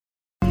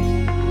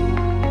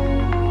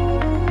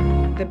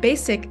The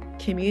basic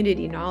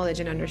community knowledge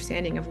and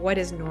understanding of what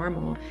is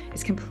normal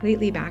is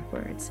completely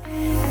backwards.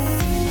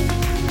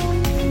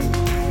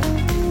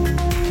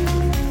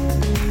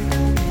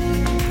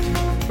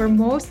 For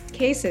most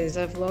cases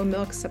of low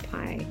milk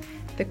supply,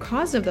 the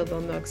cause of the low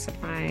milk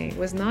supply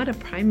was not a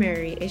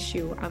primary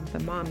issue of the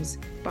mom's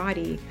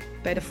body,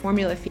 but the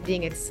formula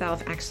feeding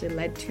itself actually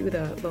led to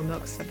the low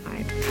milk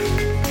supply.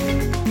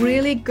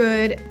 Really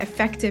good,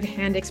 effective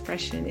hand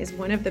expression is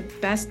one of the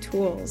best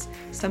tools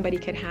somebody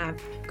could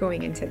have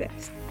going into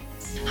this.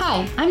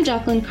 Hi, I'm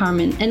Jacqueline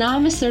Carmen, and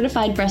I'm a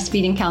certified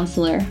breastfeeding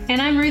counselor.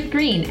 And I'm Ruth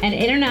Green, an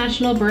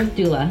international birth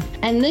doula.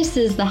 And this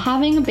is the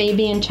Having a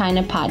Baby in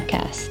China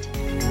podcast.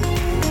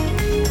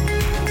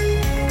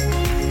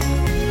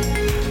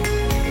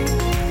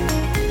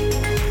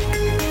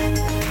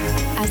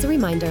 As a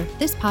reminder,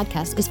 this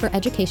podcast is for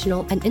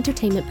educational and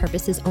entertainment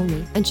purposes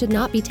only and should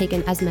not be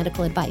taken as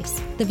medical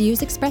advice. The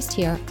views expressed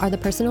here are the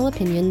personal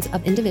opinions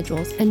of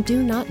individuals and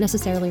do not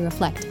necessarily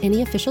reflect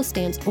any official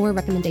stance or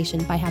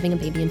recommendation by Having a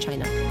Baby in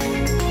China.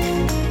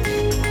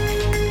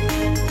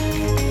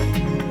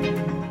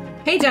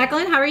 Hey,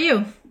 Jacqueline, how are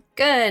you?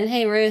 Good.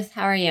 Hey, Ruth,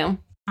 how are you?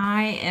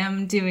 I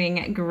am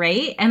doing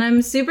great, and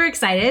I'm super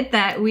excited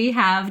that we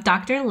have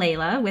Dr.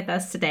 Leila with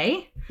us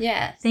today.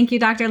 Yes. Thank you,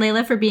 Dr.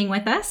 Leila, for being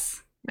with us.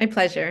 My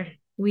pleasure.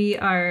 We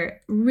are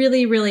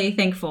really, really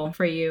thankful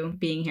for you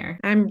being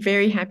here. I'm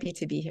very happy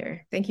to be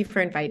here. Thank you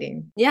for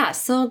inviting. Yeah,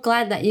 so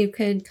glad that you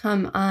could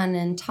come on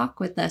and talk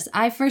with us.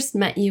 I first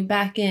met you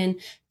back in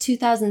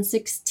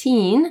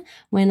 2016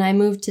 when I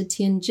moved to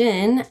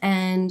Tianjin,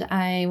 and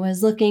I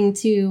was looking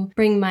to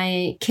bring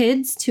my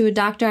kids to a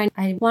doctor.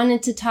 I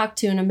wanted to talk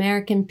to an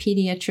American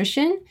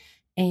pediatrician,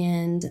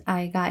 and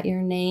I got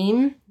your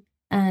name.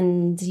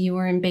 And you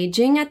were in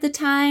Beijing at the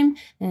time,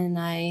 and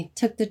I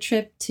took the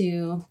trip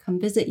to come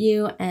visit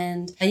you,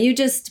 and you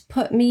just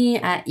put me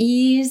at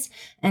ease.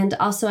 And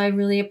also I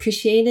really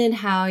appreciated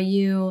how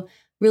you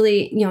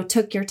really,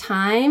 took your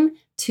time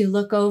to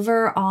look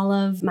over all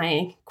of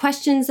my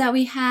questions that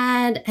we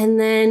had. And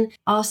then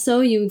also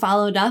you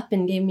followed up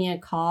and gave me a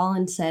call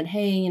and said,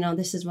 hey,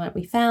 this is what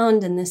we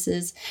found. And this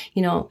is,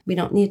 we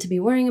don't need to be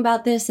worrying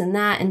about this and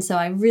that. And so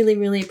I really,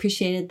 really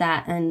appreciated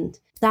that. And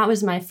that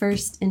was my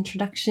first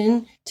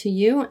introduction to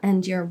you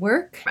and your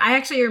work. I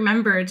actually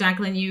remember,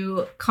 Jacqueline,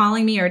 you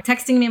calling me or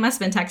texting me. It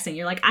must have been texting.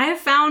 You're like, I have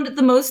found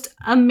the most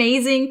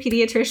amazing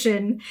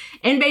pediatrician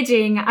in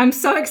Beijing. I'm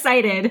so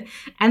excited.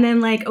 And then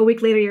like a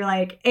week later, you're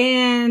like,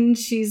 and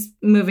she's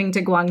moving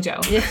to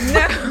Guangzhou.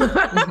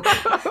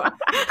 Yeah.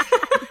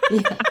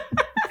 Yeah.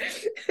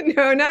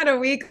 No, not a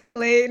week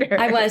later.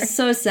 I was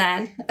so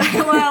sad.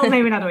 Well,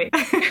 maybe not a week.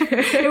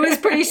 It was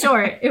pretty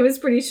short. It was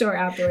pretty short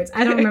afterwards.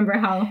 I don't remember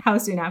how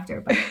soon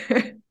after, but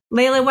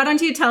Leila, why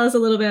don't you tell us a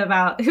little bit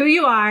about who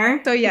you are?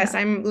 So yes,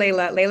 I'm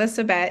Leila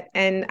Sabet,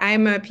 and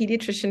I'm a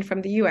pediatrician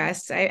from the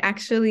US. I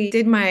actually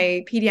did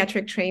my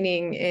pediatric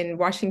training in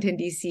Washington,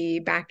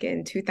 D.C. back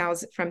in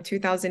 2000, from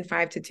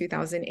 2005 to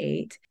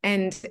 2008.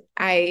 And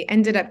I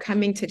ended up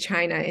coming to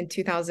China in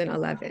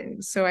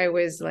 2011. So I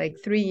was like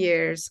 3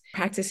 years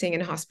practicing in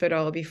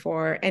hospital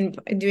before, and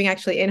doing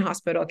actually in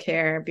hospital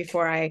care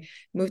before I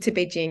moved to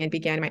Beijing and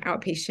began my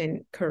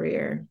outpatient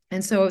career.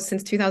 And so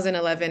since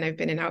 2011, I've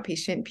been an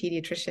outpatient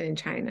pediatrician in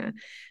China.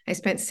 I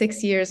spent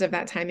 6 years of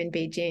that time in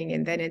Beijing,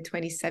 and then in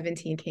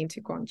 2017 came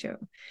to Guangzhou.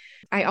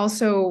 I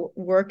also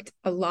worked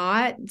a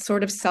lot,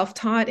 sort of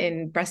self-taught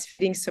in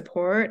breastfeeding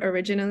support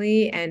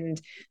originally, and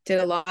did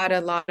a lot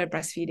of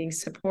breastfeeding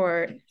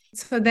support.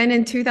 So then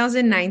in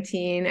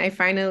 2019, I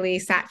finally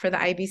sat for the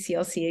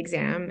IBCLC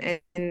exam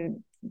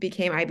and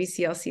became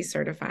IBCLC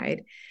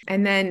certified.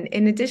 And then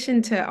in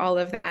addition to all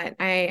of that,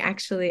 I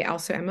actually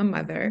also am a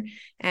mother,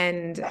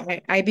 and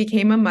I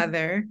became a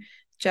mother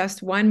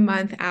just 1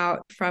 month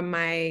out from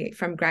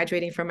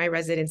graduating from my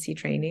residency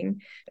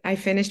training. I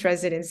finished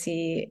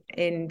residency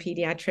in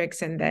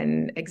pediatrics, and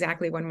then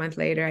exactly 1 month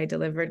later, I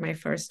delivered my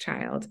first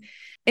child.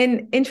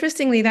 And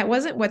interestingly, that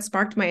wasn't what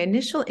sparked my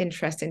initial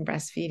interest in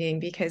breastfeeding,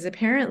 because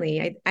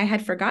apparently I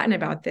had forgotten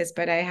about this,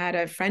 but I had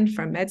a friend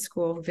from med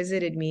school who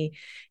visited me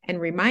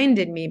and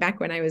reminded me back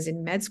when I was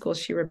in med school.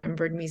 She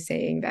remembered me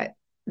saying that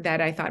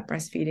I thought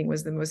breastfeeding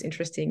was the most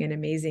interesting and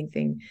amazing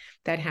thing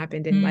that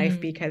happened in life,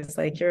 because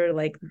like you're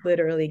like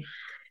literally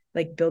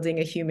like building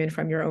a human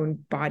from your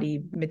own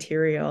body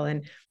material.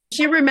 And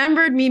she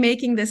remembered me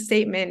making this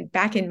statement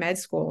back in med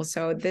school.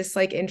 So this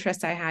like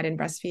interest I had in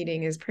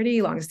breastfeeding is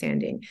pretty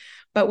longstanding.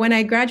 But when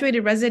I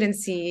graduated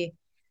residency,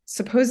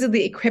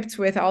 supposedly equipped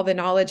with all the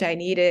knowledge I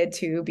needed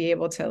to be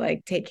able to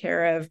like take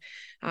care of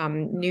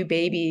new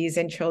babies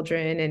and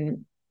children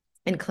and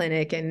in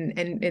clinic and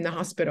in the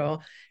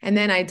hospital. And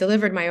then I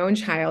delivered my own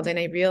child, and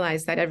I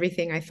realized that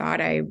everything I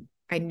thought I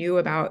knew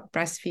about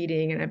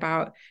breastfeeding and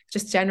about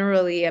just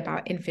generally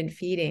about infant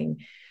feeding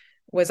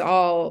was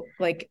all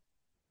like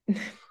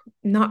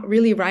not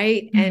really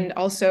right. Mm-hmm. And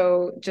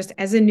also just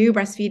as a new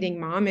breastfeeding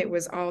mom, it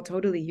was all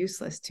totally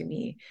useless to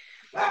me.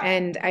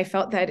 And I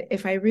felt that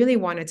if I really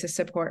wanted to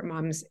support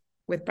moms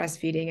with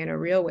breastfeeding in a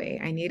real way,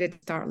 I needed to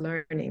start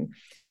learning.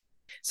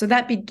 So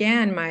that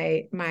began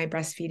my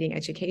breastfeeding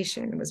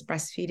education, was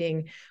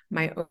breastfeeding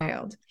my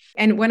child.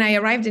 And when I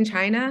arrived in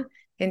China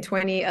in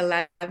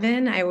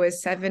 2011, I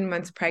was 7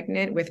 months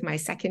pregnant with my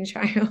second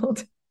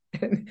child.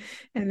 And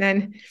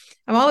then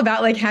I'm all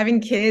about like having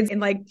kids in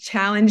like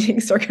challenging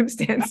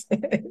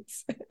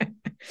circumstances.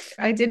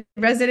 I did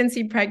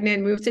residency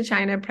pregnant, moved to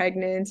China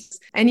pregnant.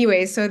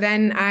 Anyway, so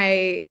then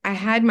I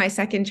had my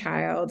second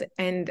child,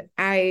 and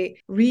I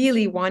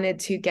really wanted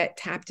to get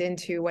tapped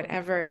into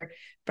whatever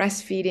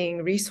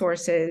breastfeeding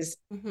resources,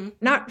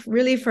 not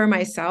really for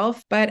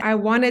myself, but I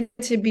wanted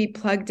to be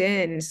plugged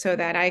in so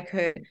that I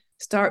could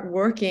start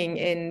working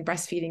in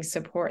breastfeeding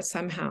support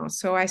somehow.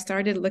 So I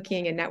started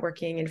looking and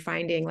networking and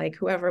finding like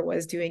whoever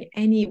was doing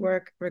any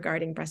work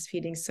regarding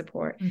breastfeeding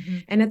support.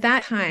 And at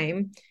that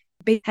time,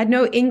 they had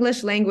no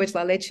English language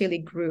La Leche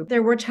League group.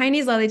 There were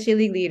Chinese La Leche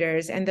League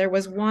leaders, and there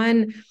was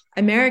one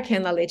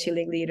American La Leche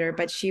League leader,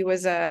 but she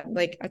was a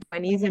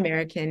Chinese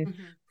American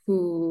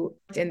who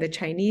in the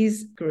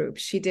Chinese group.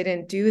 She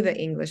didn't do the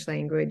English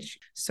language.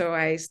 So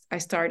I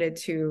started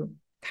to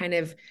kind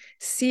of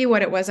see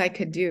what it was I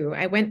could do.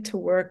 I went to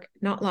work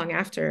not long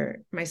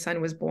after my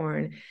son was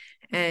born,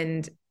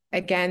 and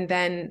again,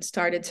 then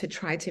started to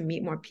try to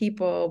meet more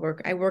people.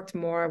 I worked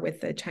more with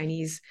the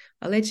Chinese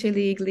La Leche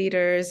League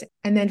leaders,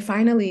 and then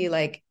finally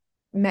like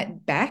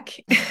met Beck.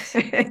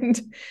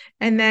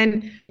 and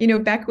then,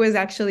 Beck was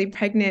actually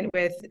pregnant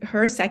with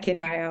her second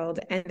child.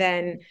 And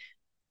then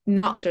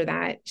after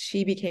that,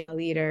 she became a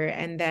leader.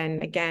 And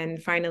then again,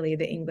 finally,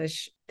 the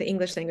English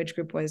language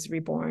group was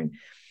reborn.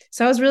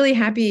 So I was really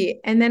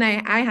happy. And then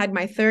I had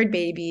my third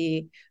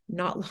baby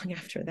not long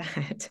after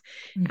that.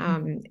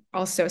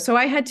 Also. So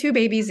I had two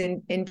babies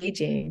in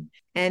Beijing.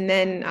 And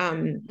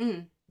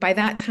then by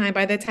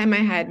the time I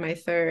had my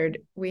third,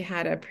 we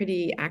had a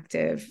pretty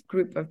active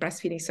group of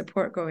breastfeeding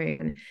support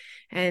going.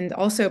 And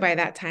also by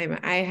that time,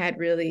 I had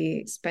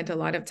really spent a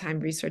lot of time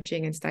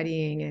researching and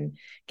studying and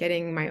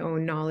getting my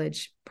own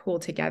knowledge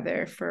pulled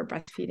together for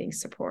breastfeeding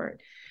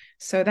support.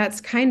 So that's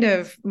kind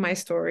of my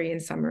story in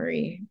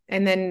summary.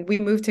 And then we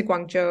moved to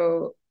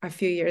Guangzhou a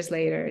few years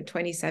later,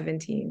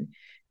 2017.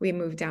 We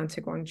moved down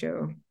to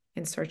Guangzhou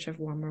in search of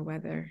warmer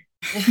weather.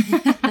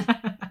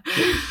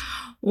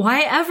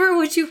 Why ever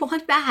would you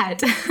want that?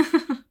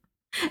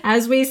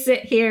 As we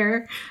sit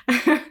here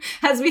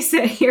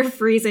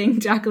freezing,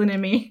 Jacqueline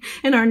and me,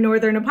 in our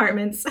northern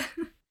apartments.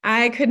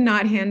 I could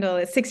not handle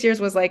it. 6 years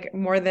was like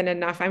more than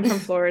enough. I'm from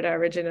Florida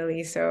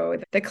originally, so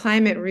the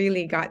climate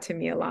really got to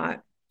me a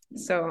lot.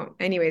 So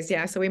anyways,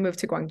 yeah, so we moved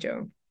to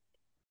Guangzhou.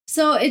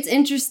 So it's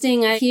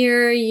interesting. I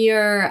hear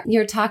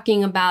you're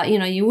talking about,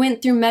 you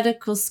went through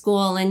medical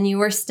school and you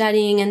were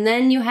studying, and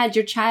then you had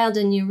your child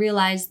and you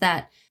realized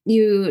that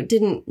you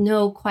didn't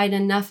know quite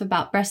enough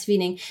about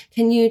breastfeeding.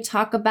 Can you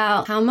talk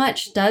about how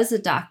much does a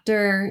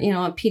doctor,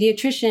 a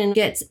pediatrician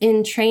gets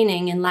in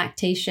training in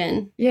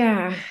lactation?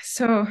 Yeah.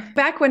 So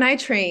back when I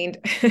trained,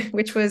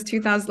 which was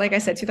 2000, like I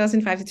said,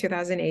 2005 to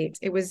 2008,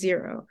 it was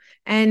zero.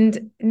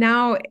 And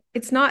now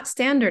it's not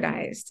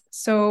standardized.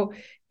 So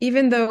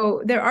even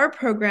though there are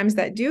programs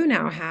that do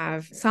now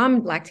have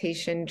some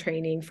lactation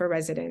training for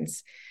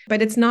residents,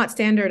 but it's not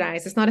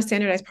standardized. It's not a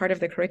standardized part of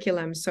the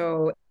curriculum.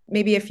 So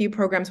maybe a few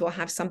programs will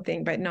have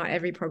something, but not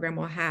every program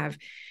will have.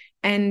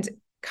 And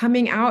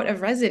coming out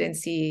of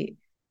residency,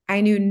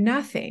 I knew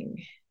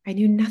nothing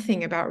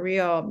about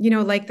real,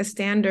 like the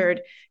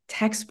standard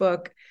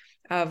textbook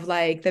of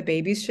like the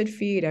babies should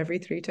feed every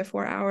 3 to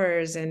 4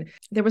 hours. And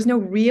there was no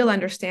real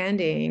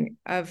understanding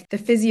of the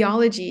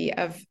physiology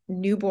of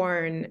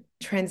newborn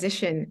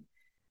transition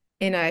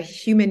in a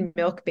human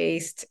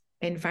milk-based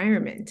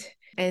environment.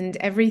 And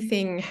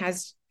everything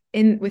has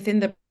within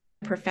the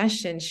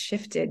profession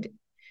shifted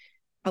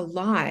a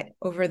lot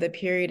over the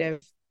period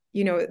of,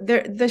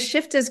 the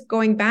shift is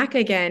going back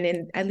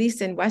again, at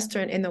least in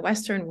the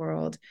Western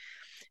world,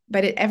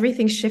 but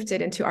everything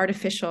shifted into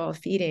artificial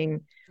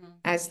feeding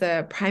as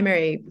the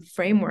primary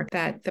framework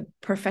that the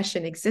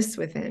profession exists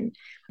within.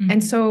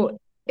 And so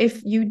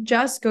if you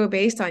just go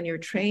based on your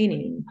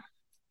training,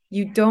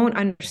 you don't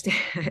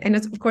understand. And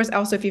of course,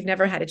 also, if you've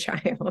never had a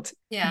child,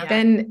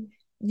 then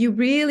you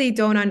really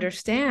don't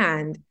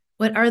understand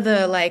what are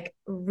the like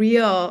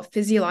real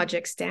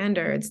physiologic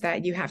standards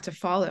that you have to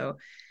follow.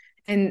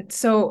 And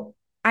so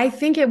I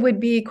think it would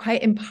be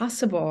quite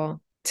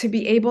impossible to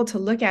be able to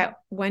look at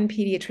one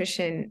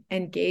pediatrician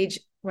and gauge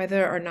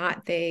whether or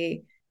not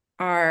they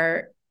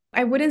are,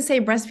 I wouldn't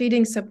say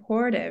breastfeeding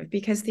supportive,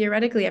 because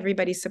theoretically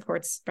everybody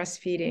supports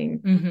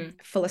breastfeeding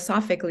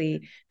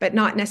philosophically, but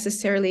not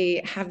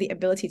necessarily have the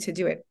ability to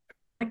do it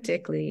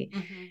practically.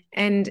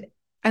 And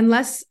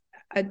unless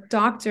a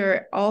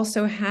doctor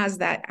also has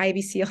that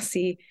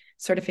IBCLC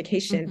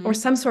certification or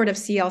some sort of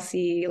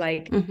CLC,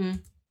 like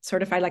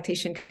certified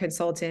lactation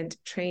consultant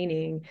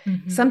training,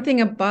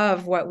 something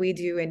above what we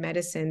do in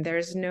medicine,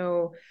 there's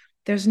no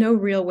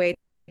real way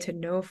to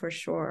know for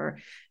sure.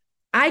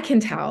 I can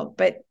tell,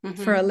 but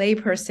Mm-hmm. for a lay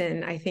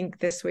person, I think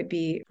this would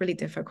be really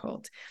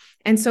difficult.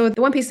 And so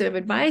the one piece of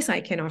advice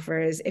I can offer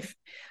is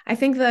I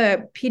think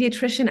the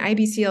pediatrician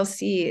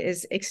IBCLC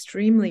is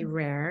extremely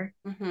rare.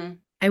 Mm-hmm.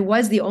 I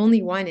was the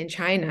only one in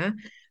China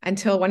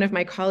until one of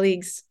my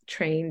colleagues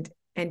trained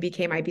and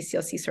became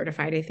IBCLC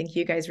certified. I think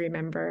you guys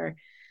remember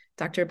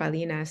Dr.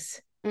 Balinas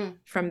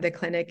from the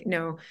clinic.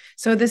 No.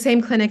 So the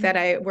same clinic that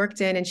I worked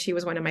in, and she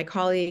was one of my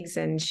colleagues,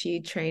 and she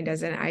trained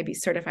as an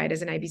certified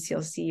as an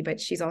IBCLC, but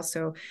she's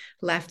also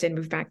left and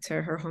moved back to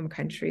her home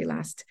country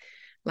last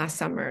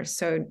summer.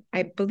 So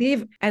I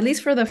believe, at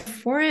least for the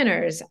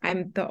foreigners,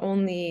 I'm the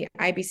only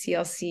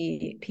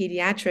IBCLC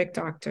pediatric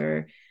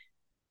doctor,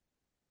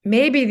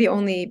 maybe the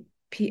only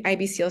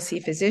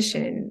IBCLC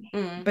physician,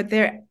 but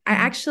I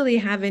actually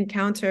have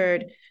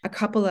encountered a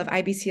couple of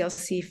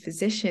IBCLC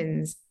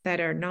physicians that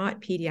are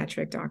not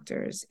pediatric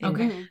doctors.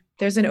 Okay.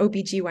 There's an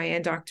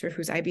OBGYN doctor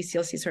who's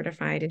IBCLC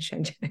certified in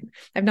Shenzhen.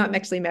 I've not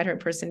actually met her in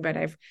person, but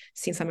I've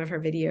seen some of her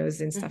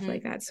videos and stuff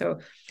like that.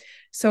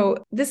 So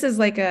this is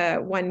like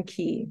one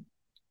key,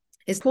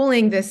 is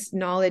pulling this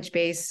knowledge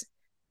base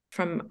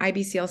from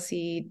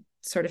IBCLC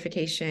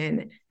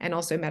certification and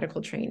also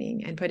medical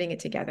training and putting it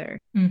together.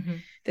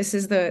 This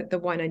is the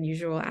one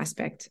unusual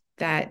aspect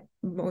that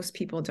most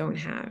people don't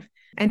have.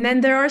 And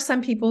then there are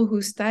some people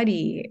who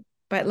study,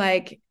 but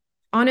like,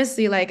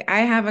 honestly, like I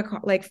have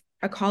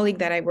a colleague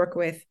that I work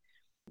with,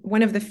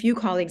 one of the few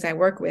colleagues I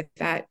work with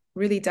that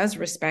really does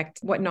respect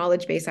what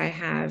knowledge base I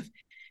have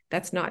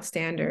that's not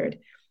standard.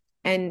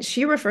 And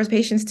she refers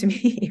patients to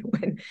me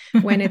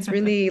when it's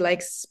really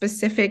like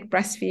specific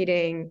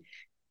breastfeeding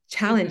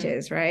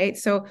challenges, right?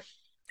 So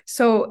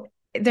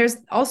there's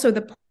also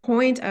the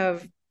point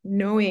of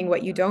knowing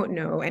what you don't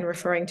know and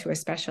referring to a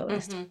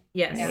specialist.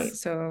 Yes. Right?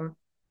 So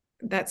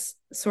that's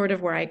sort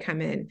of where I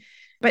come in.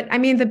 But I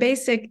mean, the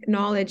basic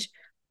knowledge,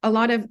 a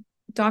lot of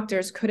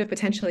doctors could have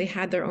potentially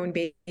had their own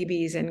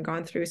babies and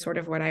gone through sort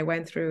of what I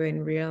went through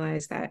and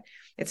realized that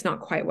it's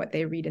not quite what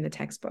they read in the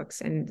textbooks.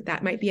 And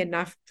that might be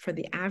enough for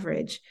the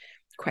average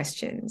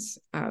questions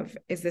of,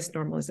 is this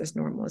normal? Is this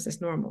normal? Is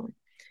this normal?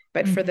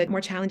 But for the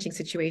more challenging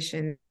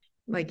situation,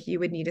 like you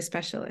would need a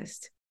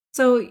specialist.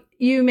 So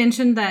you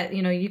mentioned that,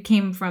 you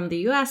came from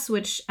the US,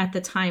 which at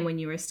the time when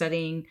you were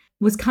studying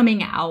was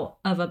coming out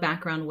of a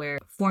background where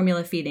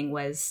formula feeding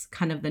was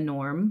kind of the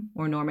norm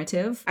or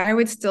normative. I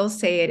would still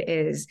say it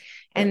is.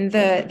 And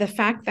the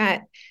fact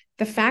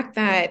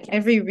that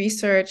every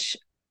research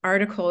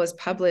article is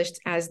published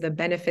as the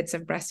benefits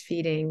of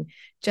breastfeeding,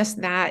 just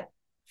that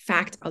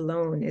fact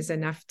alone is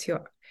enough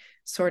to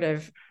sort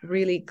of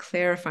really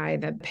clarify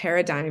the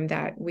paradigm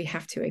that we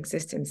have to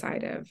exist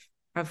inside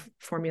of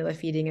formula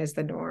feeding as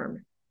the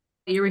norm.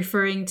 You're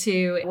referring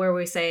to where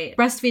we say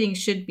breastfeeding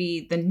should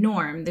be the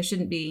norm. It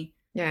shouldn't be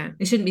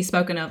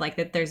spoken of like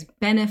that there's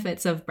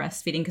benefits of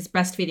breastfeeding because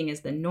breastfeeding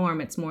is the norm.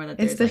 It's more that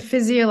it's the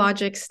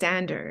physiologic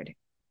standard.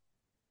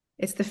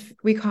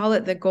 We call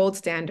it the gold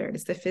standard.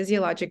 It's the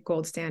physiologic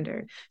gold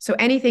standard. So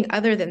anything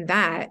other than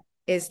that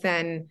is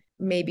then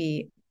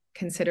maybe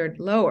considered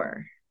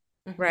lower,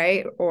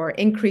 right? Or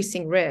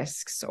increasing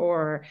risks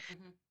or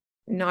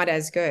not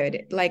as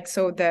good. Like,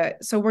 so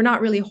we're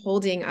not really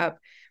holding up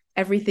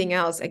everything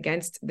else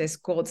against this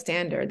gold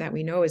standard that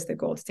we know is the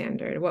gold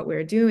standard. What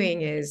we're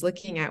doing is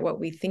looking at what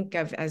we think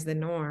of as the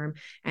norm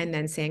and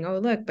then saying, oh,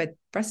 look, but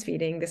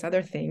breastfeeding, this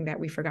other thing that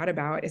we forgot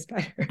about, is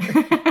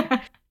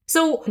better.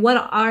 So what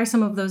are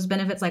some of those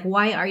benefits? Like,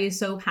 why are you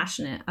so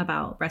passionate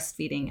about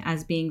breastfeeding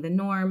as being the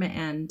norm?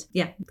 And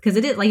because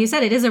it is, like you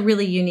said, it is a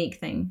really unique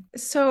thing.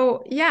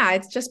 So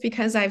it's just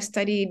because I've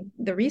studied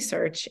the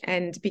research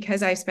and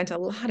because I've spent a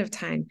lot of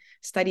time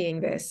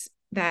studying this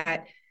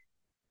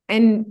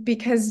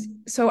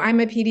so I'm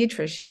a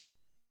pediatrician.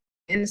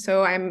 And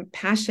so I'm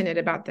passionate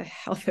about the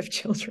health of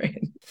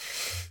children.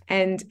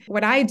 And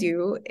what I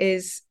do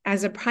is,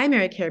 as a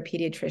primary care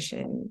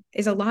pediatrician,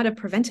 is a lot of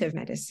preventive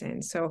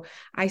medicine. So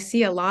I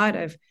see a lot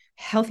of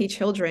healthy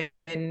children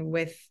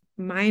with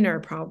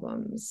minor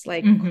problems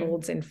like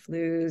colds and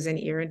flus and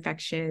ear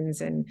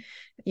infections and,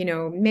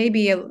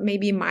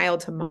 maybe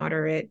mild to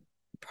moderate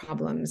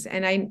problems.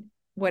 And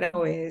what I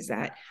know is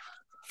that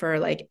for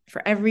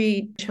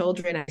every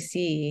children I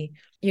see,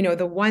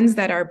 the ones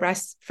that are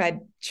breastfed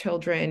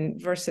children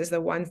versus the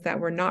ones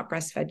that were not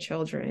breastfed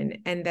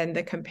children, and then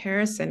the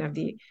comparison of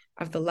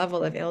the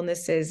level of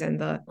illnesses and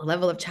the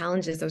level of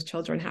challenges those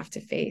children have to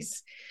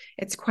face,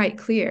 it's quite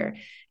clear.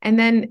 And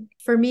then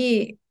for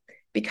me,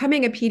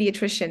 becoming a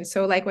pediatrician,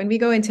 so like when we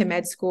go into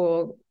med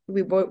school,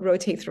 we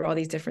rotate through all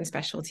these different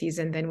specialties,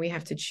 and then we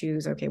have to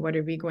choose, okay, what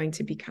are we going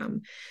to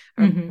become?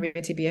 Are we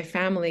going to be a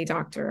family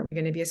doctor? Are we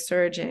going to be a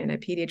surgeon, a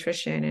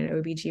pediatrician,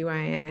 an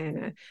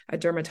OBGYN, a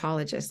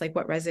dermatologist? Like,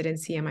 what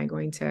residency am I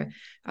going to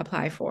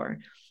apply for?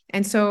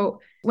 And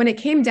so when it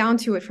came down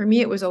to it, for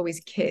me, it was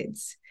always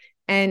kids.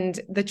 And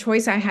the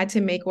choice I had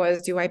to make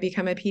was, do I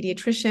become a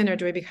pediatrician or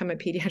do I become a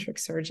pediatric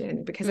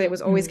surgeon? Because it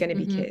was always going to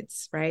be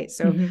kids, right?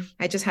 So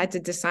I just had to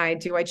decide,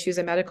 do I choose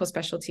a medical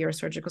specialty or a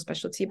surgical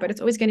specialty? But it's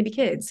always going to be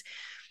kids.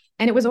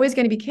 And it was always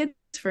going to be kids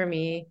for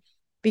me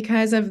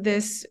because of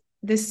this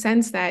this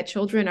sense that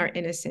children are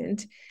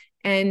innocent.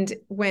 And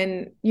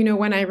when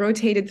I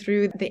rotated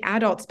through the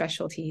adult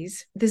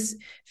specialties, this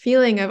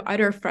feeling of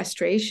utter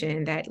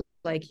frustration that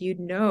like,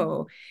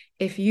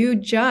 if you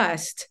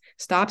just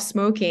stop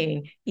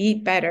smoking,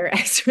 eat better,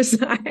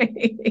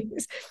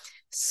 exercise,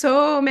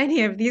 so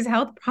many of these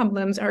health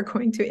problems are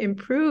going to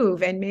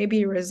improve and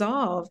maybe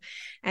resolve,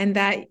 and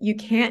that you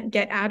can't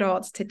get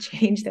adults to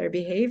change their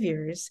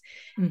behaviors,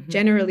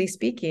 generally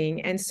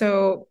speaking. And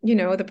so,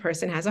 the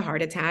person has a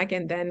heart attack.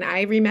 And then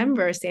I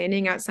remember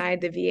standing outside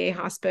the VA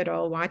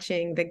hospital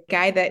watching the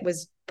guy that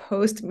was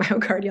post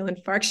myocardial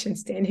infarction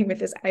standing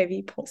with his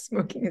IV pole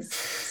smoking his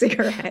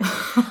cigarette.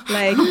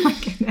 Like, oh my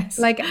goodness.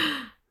 Like,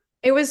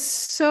 it was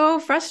so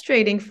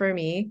frustrating for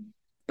me.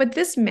 But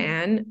this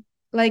man,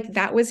 like,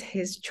 that was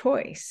his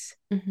choice.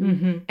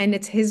 And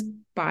it's his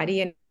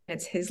body and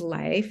it's his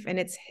life and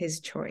it's his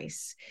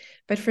choice.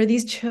 But for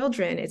these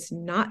children, it's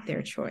not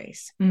their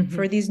choice.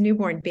 For these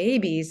newborn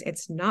babies,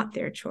 it's not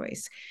their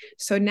choice.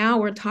 So now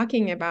we're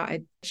talking about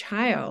a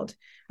child,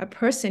 a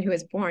person who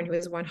is born, who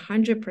is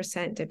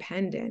 100%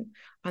 dependent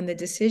on the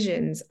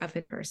decisions of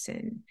a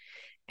person.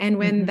 And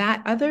when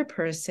that other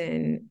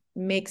person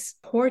makes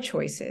poor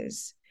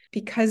choices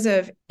because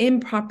of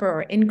improper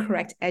or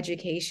incorrect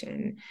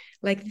education,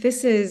 like,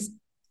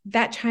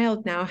 that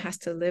child now has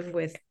to live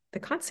with the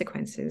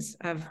consequences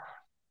of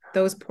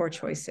those poor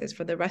choices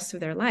for the rest of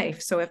their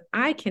life. So if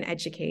I can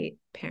educate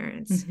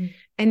parents,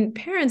 and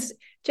parents,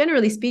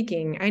 generally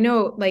speaking, I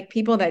know like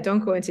people that don't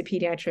go into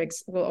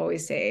pediatrics will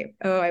always say,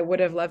 oh, I would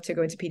have loved to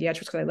go into pediatrics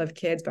because I love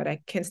kids, but I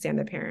can't stand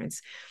the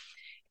parents.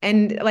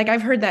 And like,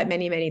 I've heard that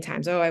many, many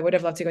times. Oh, I would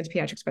have loved to go into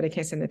pediatrics, but I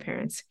can't stand the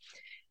parents.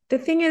 The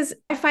thing is,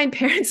 I find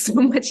parents so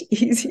much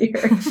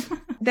easier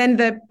than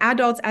the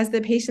adults as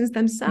the patients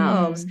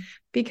themselves,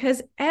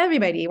 because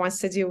everybody wants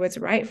to do what's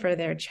right for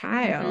their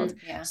child.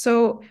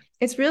 So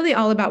it's really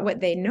all about what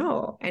they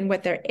know and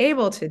what they're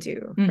able to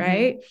do,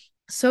 right?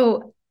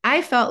 So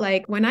I felt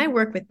like when I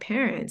work with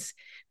parents,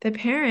 the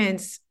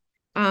parents,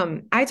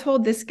 I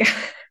told this guy,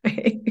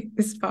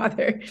 his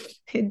father,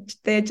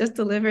 they had just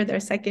delivered their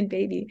second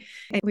baby.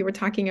 And we were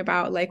talking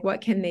about like,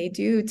 what can they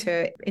do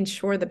to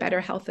ensure the better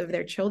health of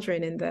their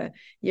children in the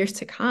years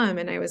to come?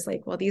 And I was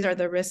like, well, these are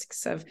the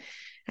risks of,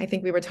 I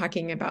think we were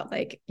talking about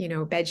like,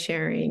 bed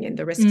sharing and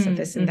the risks of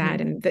this and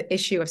that. And the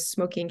issue of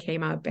smoking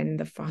came up, and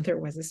the father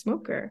was a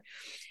smoker.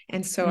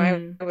 And so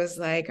I was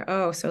like,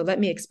 oh, so let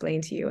me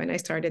explain to you. And I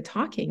started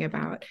talking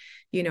about,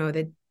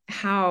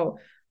 how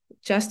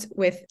just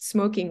with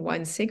smoking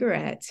one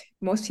cigarette,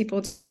 most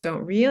people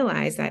don't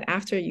realize that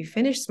after you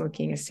finish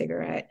smoking a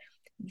cigarette,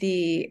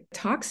 the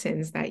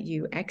toxins that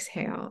you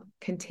exhale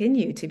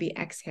continue to be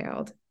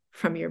exhaled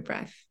from your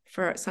breath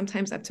for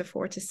sometimes up to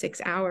 4 to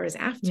 6 hours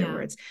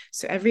afterwards.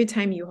 So every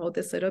time you hold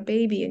this little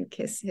baby and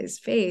kiss his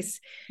face,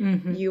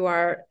 you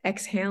are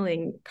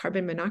exhaling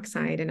carbon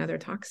monoxide and other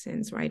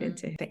toxins right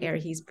into the air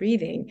he's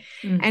breathing.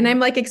 And I'm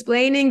like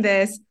explaining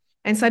this,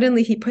 and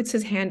suddenly he puts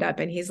his hand up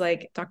and he's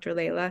like, Dr.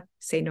 Leila,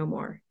 say no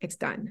more. It's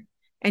done.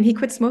 And he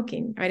quit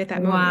smoking right at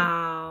that moment.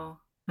 Wow.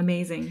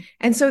 Amazing.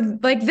 And so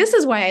like, this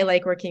is why I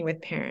like working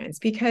with parents,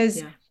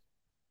 because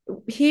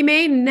he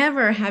may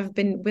never have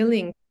been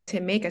willing to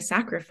make a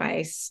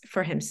sacrifice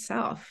for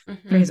himself,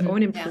 for his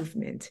own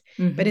improvement.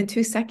 But in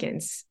 2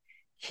 seconds,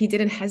 he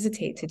didn't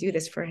hesitate to do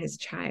this for his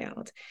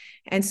child.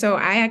 And so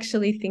I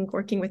actually think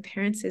working with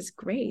parents is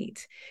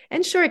great.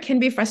 And sure, it can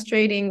be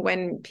frustrating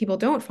when people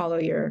don't follow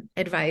your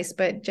advice,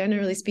 but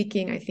generally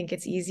speaking, I think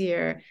it's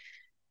easier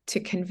to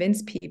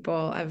convince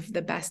people of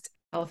the best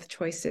health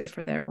choices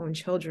for their own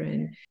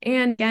children.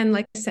 And again,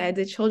 like I said,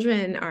 the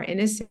children are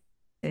innocent.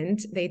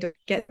 They don't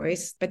get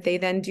choice, but they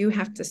then do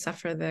have to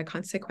suffer the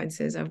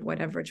consequences of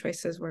whatever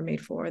choices were made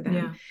for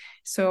them.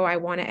 So I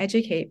want to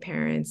educate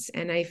parents.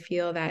 And I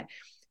feel that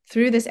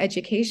through this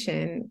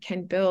education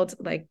can build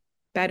like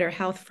better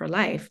health for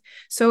life.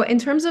 So in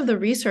terms of the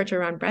research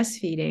around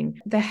breastfeeding,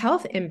 the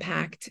health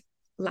impact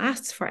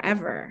lasts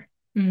forever.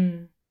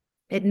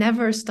 It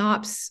never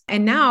stops.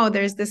 And now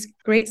there's this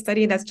great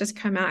study that's just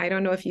come out. I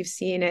don't know if you've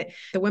seen it,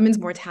 the women's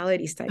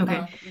mortality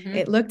study.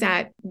 It looked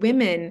at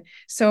women.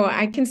 So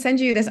I can send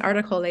you this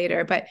article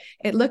later, but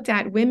it looked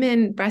at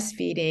women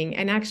breastfeeding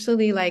and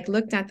actually like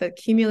looked at the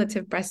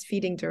cumulative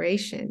breastfeeding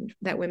duration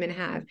that women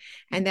have,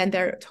 and then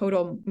their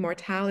total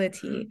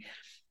mortality.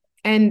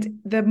 And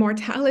the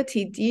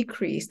mortality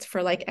decreased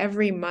for like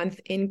every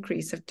month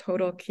increase of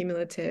total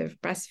cumulative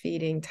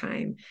breastfeeding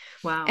time.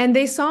 Wow. And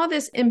they saw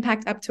this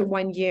impact up to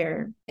 1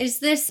 year. Is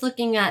this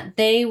looking at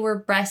they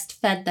were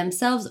breastfed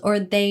themselves or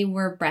they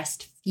were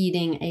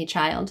breastfeeding a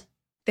child?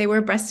 They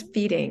were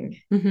breastfeeding.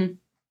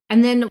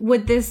 And then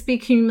would this be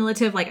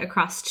cumulative like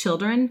across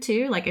children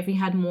too? Like if you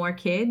had more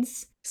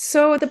kids?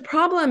 So the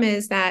problem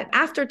is that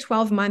after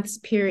 12 months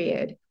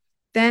period,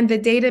 then the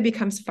data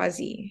becomes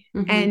fuzzy.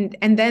 And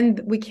then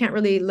we can't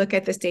really look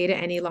at this data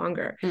any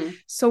longer.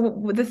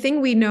 So the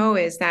thing we know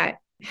is that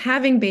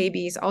having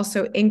babies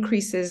also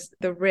increases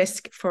the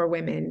risk for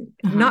women,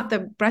 not the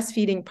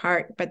breastfeeding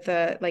part, but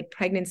the like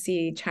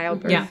pregnancy,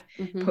 childbirth,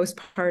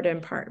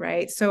 postpartum part,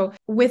 right? So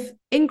with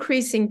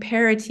increasing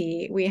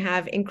parity, we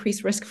have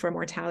increased risk for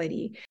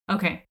mortality.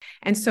 Okay.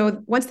 And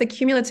so once the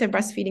cumulative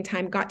breastfeeding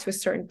time got to a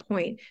certain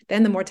point,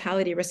 then the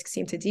mortality risk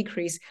seemed to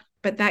decrease,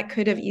 but that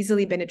could have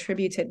easily been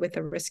attributed with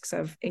the risks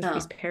of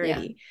increased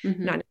parity,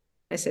 not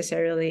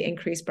necessarily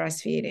increased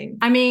breastfeeding.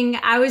 I mean,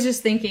 I was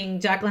just thinking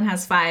Jacqueline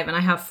has 5 and I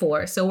have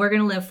 4, so we're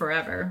going to live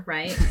forever,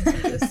 right?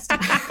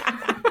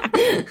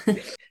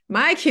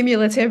 My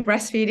cumulative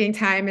breastfeeding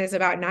time is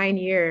about 9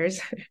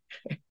 years.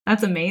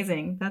 That's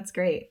amazing. That's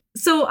great.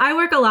 So I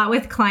work a lot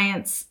with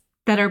clients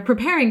that are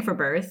preparing for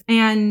birth,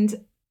 and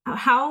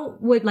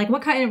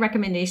what kind of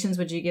recommendations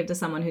would you give to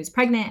someone who's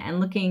pregnant and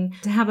looking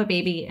to have a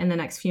baby in the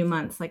next few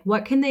months? Like,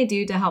 what can they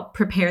do to help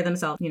prepare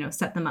themselves,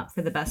 set them up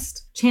for the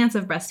best chance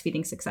of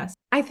breastfeeding success?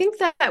 I think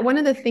that one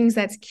of the things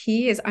that's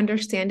key is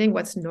understanding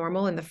what's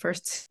normal in the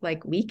first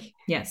week.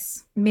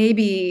 Yes.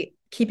 Maybe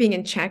keeping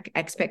in check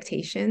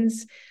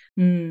expectations.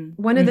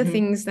 One of the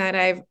things that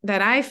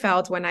I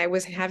felt when I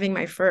was having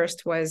my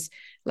first was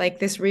like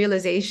this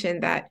realization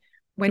that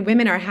when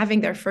women are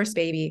having their first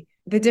baby,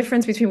 the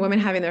difference between women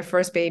having their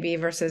first baby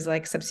versus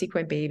like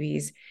subsequent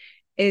babies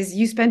is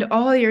you spend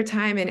all your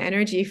time and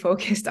energy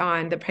focused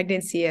on the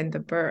pregnancy and the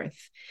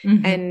birth.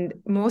 And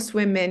most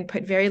women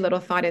put very little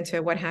thought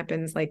into what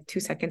happens like 2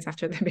 seconds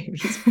after the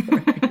baby's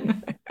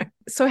born.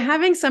 So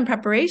having some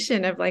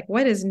preparation of like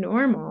what is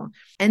normal,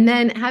 and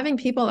then having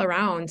people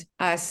around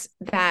us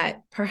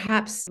that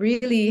perhaps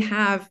really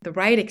have the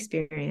right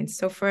experience.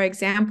 So for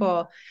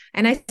example,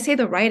 and I say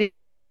the right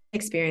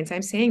experience,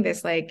 I'm saying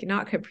this like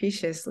not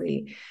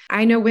capriciously.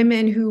 I know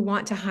women who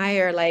want to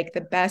hire like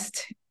the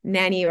best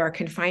nanny or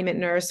confinement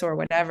nurse or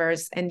whatever,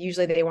 and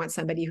usually they want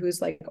somebody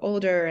who's like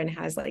older and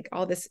has like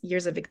all this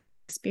years of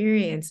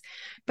experience.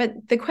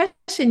 But the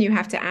question you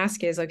have to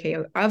ask is, okay,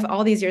 of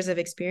all these years of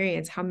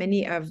experience, how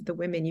many of the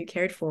women you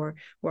cared for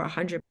were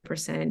 100%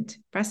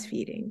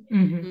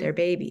 breastfeeding their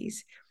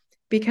babies?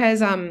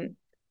 Because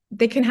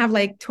they can have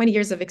like 20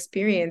 years of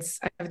experience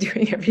of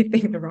doing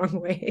everything the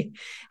wrong way,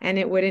 and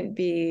it wouldn't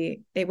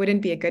be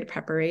a good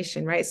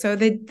preparation, right? So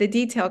the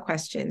detail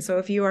question. So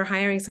if you are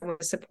hiring someone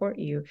to support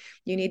you,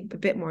 you need a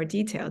bit more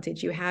detail.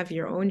 Did you have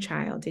your own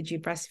child? Did you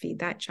breastfeed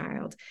that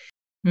child?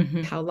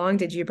 How long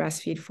did you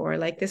breastfeed for?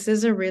 Like, this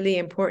is a really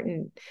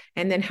important.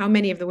 And then how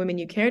many of the women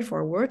you cared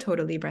for were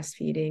totally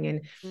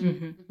breastfeeding?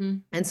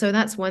 And so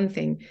that's one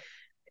thing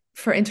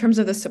for in terms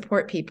of the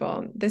support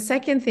people. The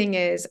second thing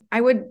is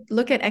I would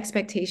look at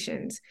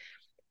expectations.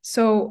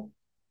 So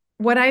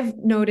what I've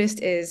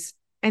noticed is,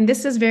 and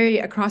this is very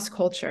across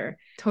culture,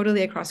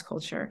 totally across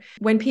culture,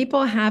 when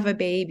people have a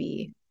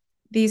baby,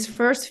 these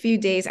first few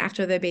days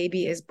after the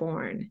baby is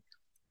born,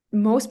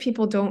 most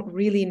people don't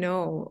really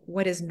know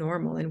what is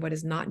normal and what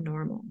is not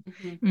normal.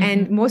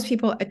 And most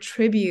people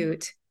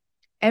attribute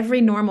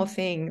every normal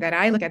thing that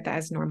I look at that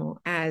as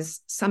normal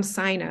as some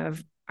sign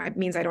of, it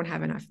means I don't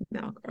have enough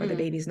milk or the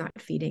baby's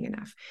not feeding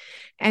enough.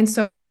 And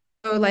so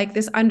like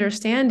this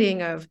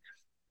understanding of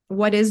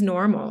what is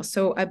normal.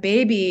 So a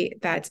baby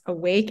that's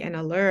awake and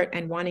alert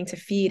and wanting to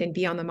feed and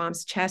be on the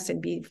mom's chest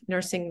and be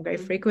nursing very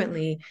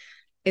frequently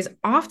is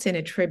often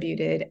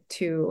attributed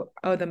to,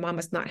 oh, the mom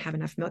must not have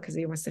enough milk because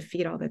he wants to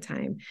feed all the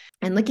time.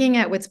 And looking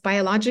at what's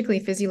biologically,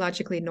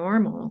 physiologically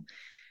normal,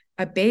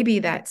 a baby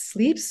that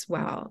sleeps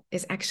well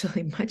is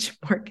actually much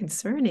more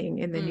concerning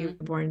in the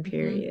newborn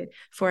period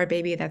for a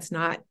baby that's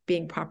not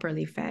being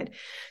properly fed.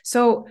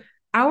 So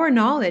our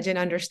knowledge and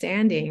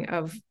understanding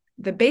of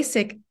the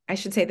basic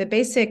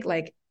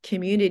like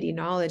community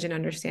knowledge and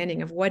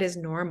understanding of what is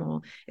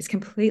normal is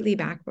completely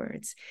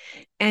backwards.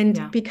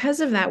 And because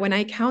of that, when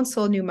I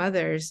counsel new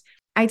mothers,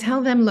 I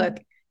tell them, look,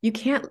 you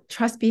can't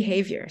trust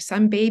behavior.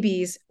 Some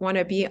babies want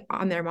to be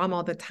on their mom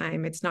all the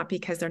time. It's not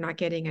because they're not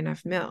getting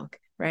enough milk,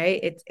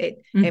 right?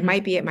 It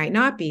might be, it might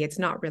not be. It's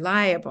not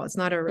reliable. It's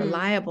not a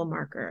reliable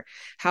marker.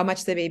 How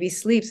much the baby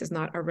sleeps is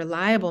not a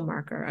reliable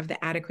marker of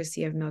the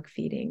adequacy of milk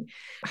feeding.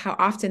 How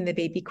often the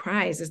baby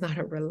cries is not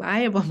a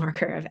reliable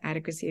marker of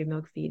adequacy of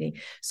milk feeding.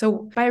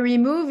 So by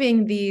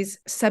removing these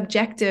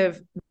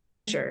subjective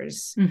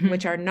measures,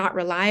 which are not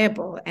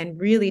reliable and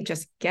really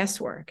just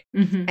guesswork,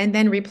 and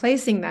then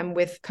replacing them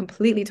with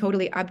completely,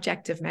 totally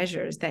objective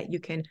measures that you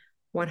can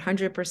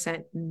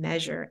 100%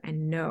 measure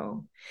and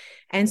know.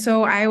 And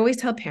so I always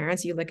tell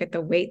parents, you look at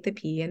the weight, the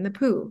pee, and the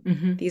poo.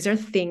 These are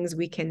things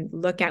we can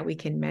look at, we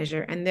can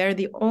measure, and they're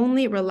the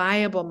only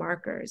reliable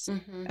markers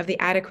of the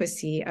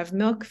adequacy of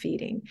milk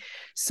feeding.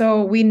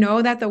 So we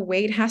know that the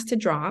weight has to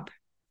drop.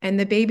 And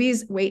the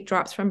baby's weight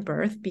drops from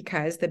birth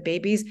because the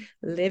baby's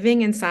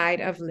living inside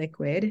of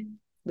liquid,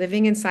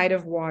 living inside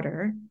of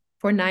water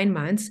for 9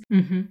 months.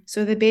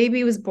 So the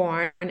baby was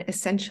born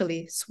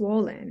essentially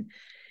swollen.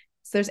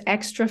 So there's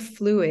extra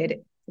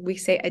fluid, we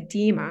say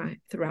edema,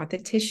 throughout the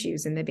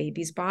tissues in the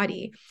baby's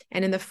body.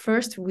 And in the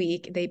first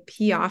week, they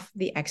pee off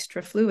the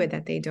extra fluid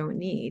that they don't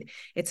need.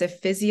 It's a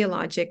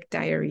physiologic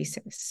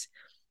diuresis.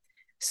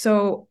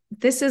 So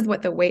this is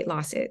what the weight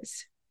loss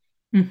is.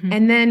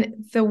 And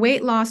then the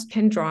weight loss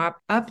can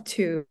drop up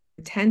to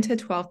 10 to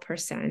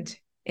 12%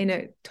 in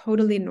a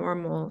totally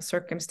normal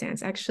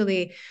circumstance.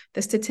 Actually,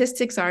 the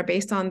statistics are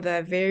based on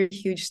the very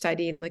huge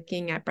study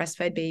looking at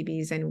breastfed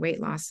babies and weight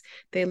loss.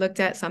 They looked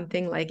at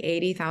something like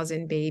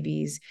 80,000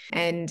 babies.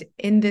 And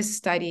in this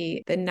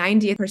study, the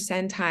 90th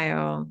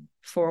percentile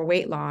for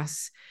weight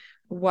loss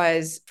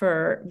was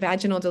for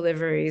vaginal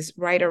deliveries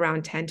right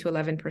around 10 to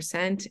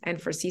 11%,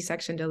 and for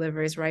C-section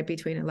deliveries right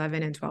between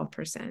 11 and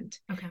 12%.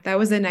 Okay. That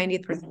was the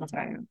 90th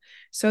percentile.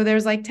 So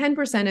there's like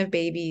 10% of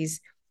babies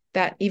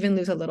that even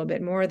lose a little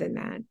bit more than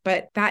that.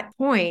 But that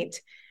point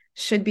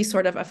should be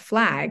sort of a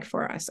flag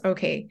for us.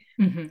 Okay,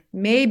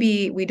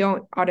 maybe we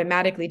don't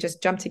automatically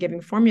just jump to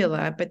giving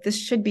formula, but this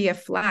should be a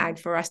flag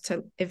for us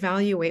to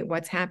evaluate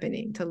what's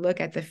happening, to look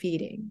at the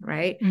feeding,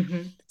 right?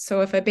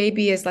 So if a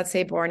baby is, let's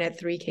say, born at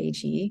 3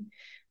 kg,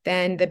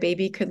 then the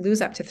baby could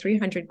lose up to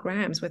 300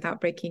 grams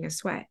without breaking a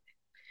sweat.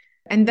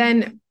 And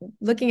then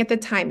looking at the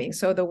timing.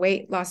 So the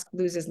weight loss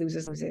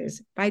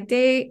loses. By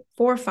day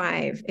 4 or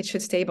 5, it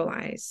should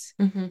stabilize.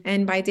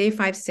 And by day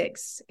 5,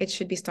 6, it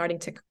should be starting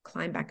to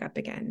climb back up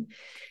again.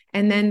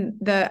 And then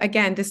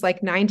this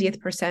like 90th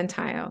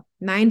percentile,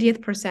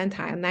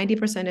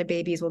 90% of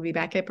babies will be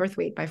back at birth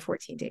weight by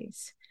 14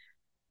 days.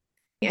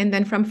 And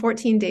then from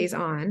 14 days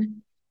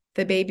on,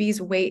 the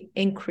baby's weight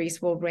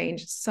increase will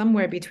range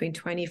somewhere between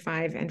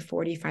 25 and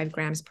 45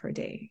 grams per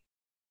day.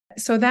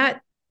 So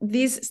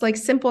these like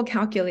simple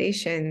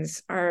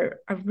calculations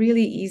are a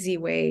really easy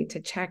way to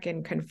check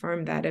and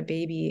confirm that a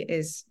baby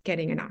is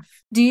getting enough.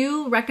 Do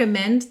you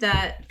recommend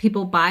that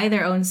people buy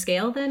their own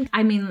scale then?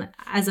 I mean,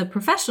 as a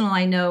professional,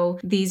 I know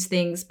these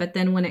things, but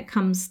then when it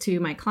comes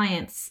to my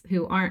clients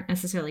who aren't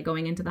necessarily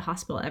going into the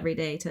hospital every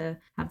day to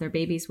have their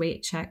baby's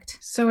weight checked.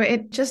 So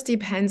it just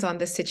depends on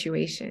the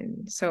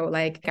situation. So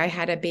like I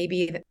had a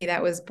baby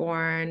that was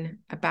born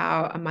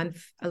about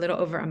a little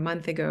over a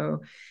month ago.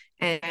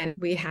 And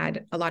we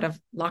had a lot of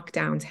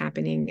lockdowns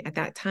happening at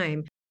that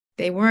time.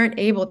 They weren't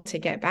able to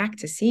get back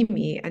to see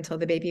me until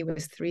the baby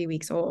was 3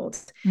 weeks old.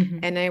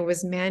 And I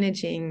was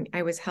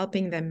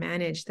helping them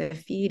manage the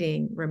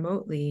feeding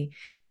remotely.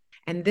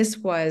 And this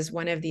was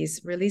one of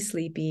these really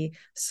sleepy,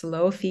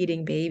 slow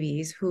feeding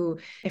babies who,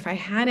 if I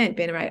hadn't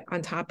been right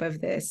on top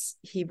of this,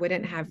 he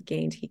wouldn't have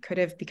gained. He could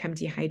have become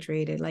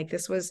dehydrated. Like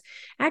this was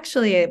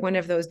actually one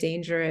of those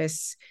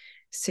dangerous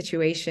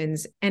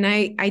situations. And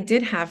I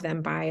did have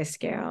them buy a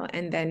scale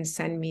and then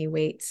send me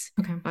weights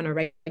on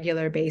a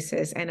regular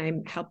basis. And I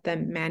helped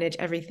them manage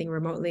everything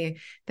remotely.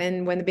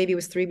 Then when the baby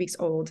was 3 weeks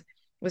old,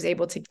 was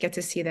able to get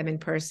to see them in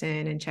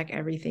person and check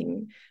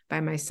everything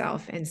by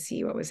myself and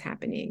see what was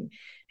happening.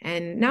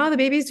 And now the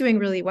baby's doing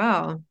really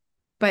well.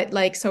 But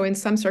like, so in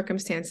some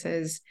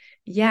circumstances,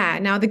 yeah.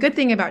 Now the good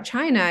thing about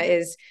China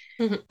is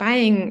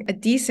buying a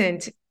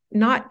decent,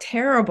 not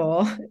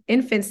terrible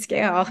infant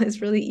scale is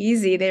really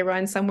easy. They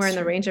run somewhere in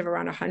the range of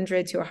around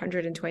 100 to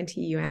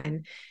 120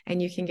 yuan,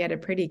 and you can get a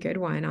pretty good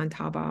one on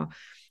Taobao.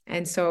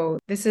 And so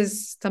this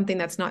is something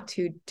that's not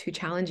too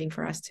challenging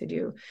for us to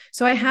do.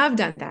 So I have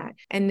done that,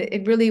 and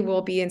it really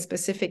will be in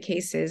specific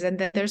cases. And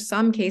then there's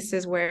some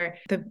cases where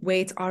the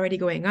weight's already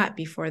going up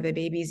before the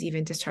baby's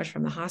even discharged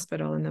from the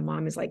hospital, and the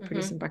mom is like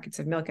producing buckets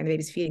of milk and the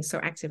baby's feeding so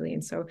actively.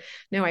 And so,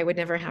 no, I would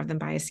never have them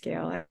buy a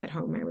scale at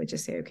home. I would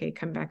just say, okay,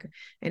 come back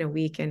in a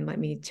week and let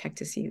me check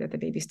to see that the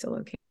baby's still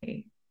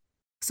okay.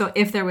 So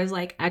if there was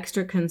like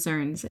extra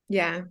concerns.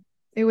 Yeah,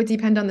 it would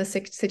depend on the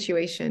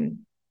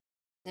situation.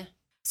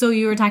 So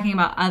you were talking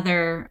about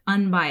other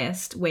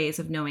unbiased ways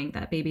of knowing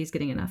that baby's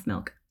getting enough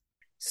milk.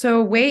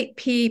 So wait,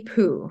 pee,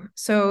 poo.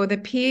 So the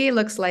pee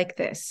looks like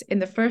this. In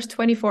the first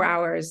 24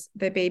 hours,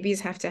 the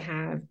babies have to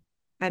have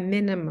a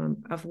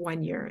minimum of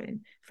 1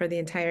 urine for the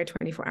entire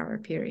 24-hour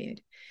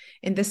period.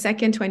 In the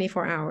second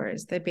 24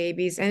 hours, the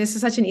babies, and this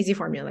is such an easy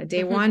formula.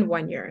 Day 1,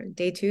 1 urine.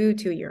 Day 2,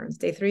 2 urines.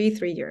 Day 3,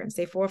 3 urines.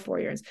 Day 4, 4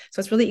 urines.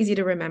 So it's really easy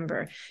to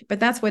remember. But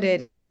that's what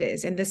it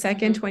is. In the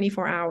second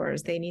 24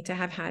 hours, they need to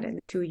have had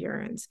 2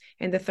 urines.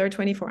 In the third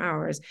 24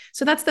 hours.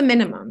 So that's the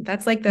minimum.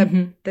 That's like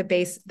the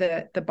base,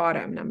 the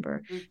bottom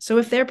number. So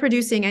if they're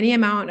producing any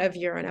amount of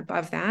urine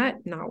above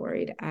that, not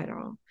worried at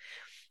all.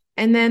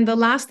 And then the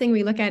last thing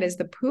we look at is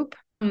the poop.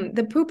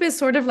 The poop is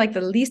sort of like the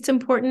least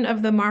important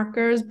of the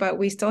markers, but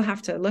we still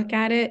have to look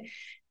at it.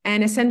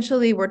 And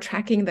essentially, we're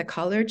tracking the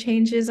color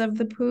changes of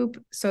the poop.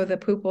 So the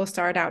poop will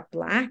start out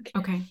black.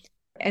 Okay.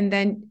 And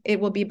then it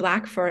will be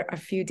black for a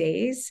few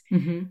days.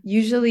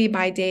 Usually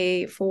by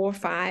day 4 or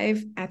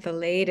 5, at the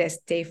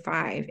latest, day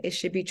 5, it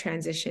should be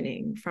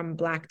transitioning from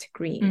black to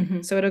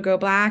green. So it'll go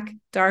black,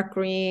 dark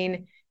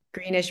green,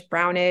 greenish,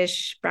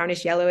 brownish,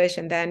 yellowish.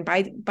 And then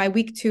by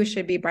week 2,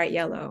 should be bright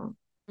yellow.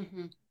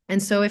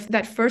 And so if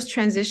that first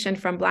transition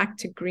from black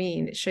to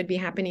green should be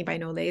happening by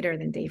no later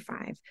than day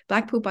 5.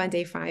 Black poop on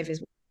day 5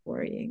 is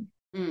worrying.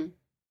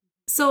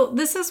 So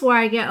this is where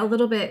I get a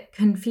little bit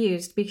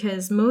confused,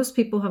 because most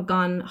people have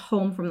gone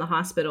home from the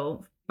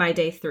hospital by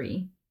day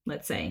 3,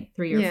 let's say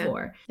 3 or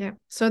 4. Yeah.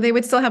 So they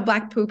would still have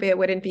black poop. It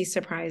wouldn't be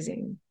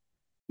surprising.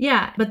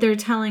 Yeah, but they're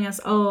telling us,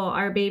 oh,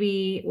 our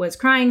baby was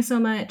crying so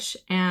much.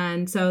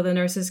 And so the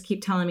nurses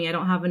keep telling me I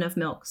don't have enough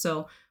milk.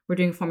 So we're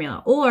doing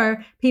formula.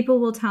 Or people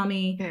will tell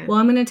me, well,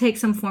 I'm going to take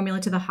some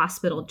formula to the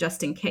hospital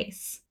just in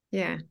case.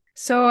 Yeah.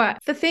 So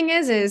the thing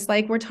is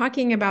like we're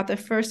talking about the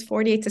first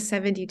 48 to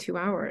 72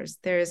 hours.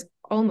 There's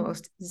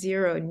almost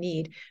zero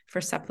need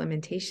for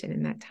supplementation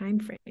in that time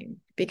frame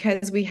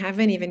because we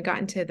haven't even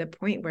gotten to the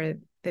point where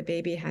the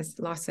baby has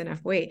lost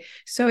enough weight.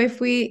 So if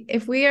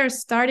we are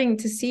starting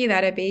to see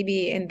that a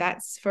baby in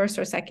that first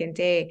or second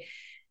day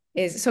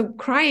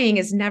crying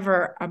is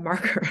never a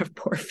marker of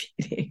poor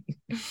feeding.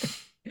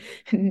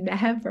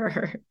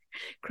 Never.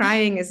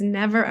 Crying is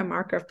never a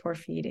marker of poor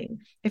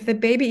feeding. If the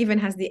baby even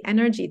has the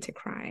energy to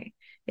cry,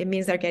 it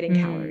means they're getting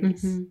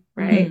calories,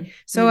 right?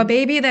 So a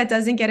baby that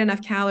doesn't get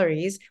enough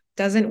calories,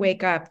 doesn't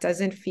wake up,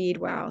 doesn't feed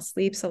well,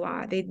 sleeps a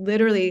lot. They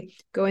literally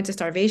go into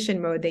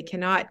starvation mode. They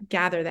cannot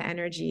gather the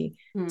energy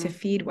to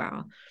feed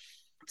well.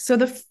 So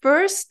the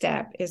first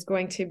step is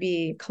going to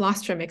be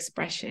colostrum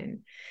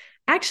expression.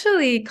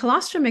 Actually,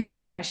 colostrum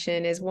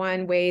expression is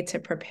one way to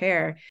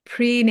prepare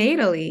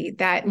prenatally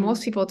that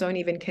most people don't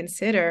even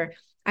consider.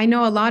 I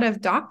know a lot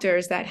of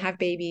doctors that have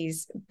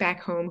babies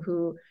back home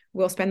who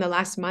will spend the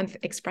last month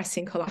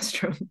expressing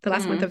colostrum, the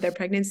last month of their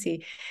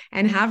pregnancy,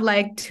 and have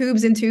like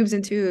tubes and tubes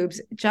and tubes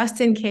just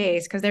in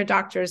case, because they're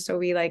doctors. So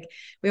we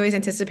always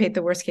anticipate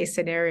the worst case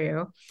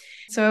scenario.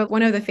 So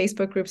one of the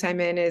Facebook groups I'm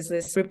in is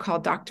this group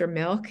called Dr.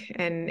 Milk,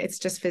 and it's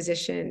just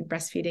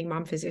breastfeeding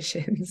mom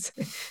physicians.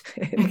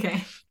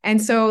 Okay. And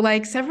so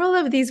like several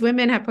of these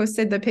women have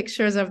posted the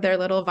pictures of their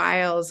little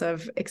vials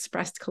of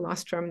expressed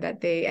colostrum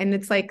and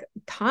it's like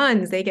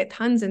tons, they get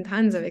tons and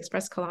tons of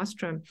expressed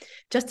colostrum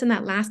just in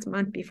that last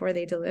month before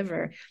they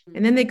deliver.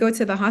 And then they go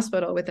to the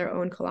hospital with their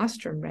own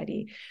colostrum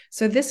ready.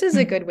 So this is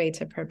a good way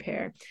to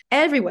prepare.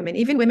 Every woman,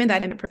 even women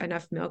that have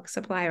enough milk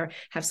supply or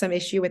have some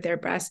issue with their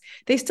breasts,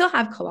 they still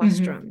have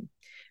colostrum.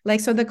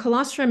 So the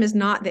colostrum is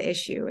not the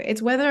issue.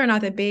 It's whether or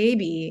not the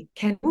baby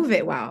can move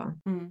it well.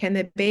 Can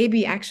the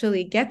baby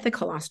actually get the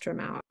colostrum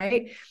out,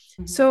 right?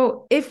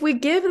 So if we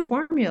give the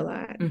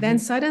formula, then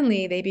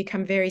suddenly they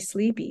become very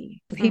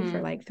sleepy, sleep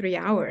for like 3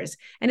 hours.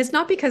 And it's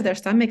not because their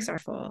stomachs are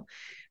full.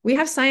 We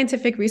have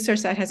scientific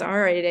research that has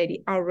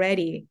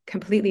already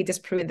completely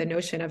disproven the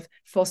notion of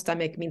full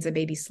stomach means a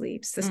baby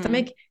sleeps. The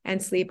stomach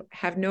and sleep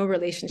have no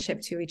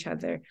relationship to each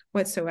other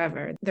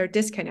whatsoever. They're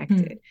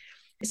disconnected.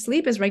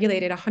 Sleep is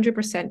regulated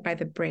 100% by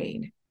the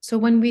brain. So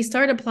when we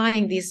start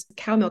applying these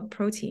cow milk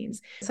proteins,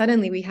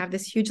 suddenly we have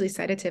this hugely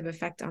sedative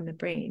effect on the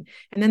brain,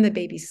 and then the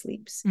baby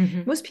sleeps.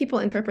 Most people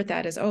interpret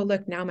that as, oh,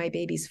 look, now my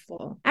baby's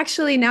full.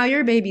 Actually, now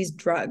your baby's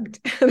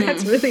drugged.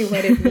 That's really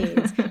what it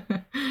means.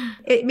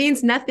 It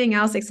means nothing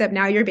else except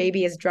now your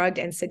baby is drugged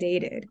and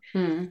sedated.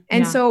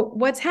 So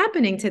what's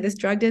happening to this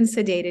drugged and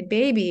sedated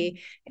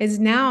baby is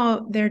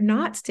now they're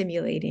not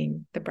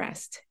stimulating the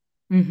breast.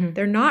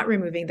 They're not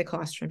removing the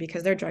colostrum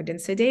because they're drugged and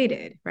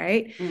sedated,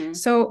 right?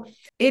 So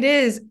it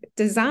is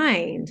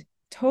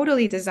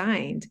totally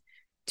designed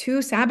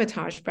to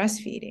sabotage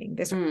breastfeeding,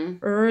 this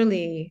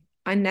early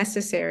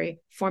unnecessary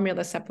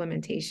formula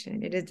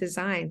supplementation. It is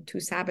designed to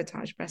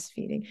sabotage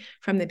breastfeeding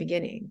from the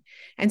beginning.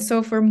 And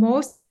so for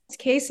most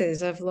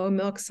cases of low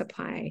milk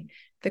supply,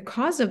 the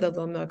cause of the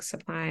low milk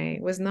supply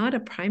was not a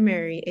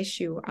primary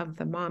issue of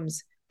the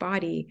mom's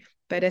body,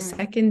 but a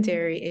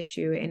secondary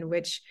issue in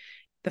which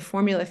the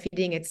formula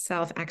feeding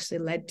itself actually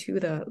led to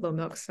the low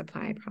milk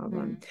supply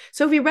problem.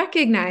 So if we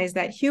recognize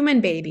that human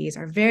babies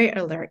are very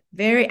alert,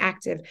 very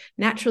active,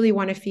 naturally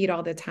want to feed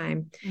all the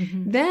time,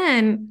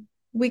 then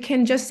we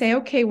can just say,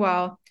 okay,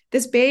 well,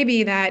 this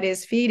baby that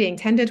is feeding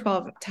 10 to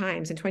 12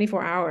 times in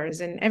 24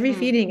 hours and every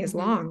feeding is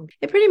long,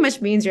 it pretty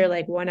much means you're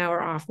like 1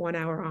 hour off, 1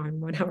 hour on,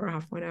 1 hour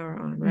off, 1 hour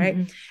on,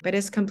 right? But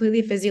it's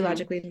completely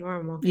physiologically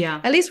normal.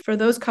 Yeah. At least for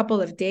those couple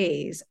of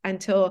days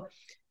until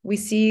we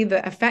see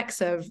the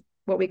effects of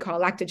what we call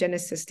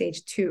lactogenesis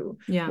stage 2,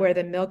 where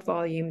the milk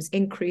volumes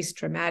increase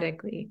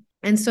dramatically.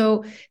 And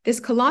so this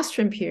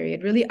colostrum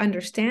period, really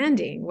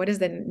understanding what is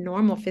the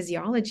normal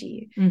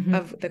physiology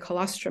of the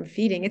colostrum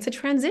feeding, it's a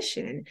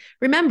transition.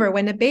 Remember,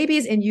 when the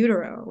baby's in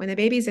utero, when the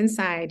baby's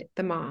inside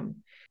the mom,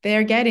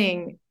 they're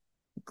getting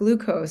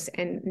glucose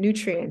and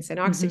nutrients and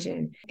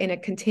oxygen in a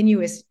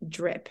continuous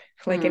drip,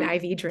 like an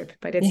IV drip,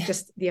 but it's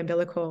just the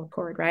umbilical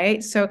cord,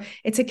 right? So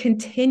it's a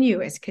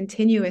continuous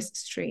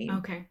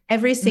stream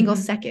every single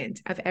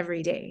second of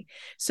every day.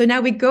 So now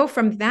we go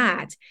from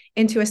that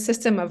into a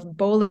system of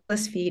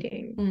bolus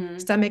feeding,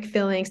 stomach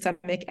filling,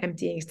 stomach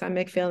emptying,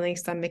 stomach filling,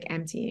 stomach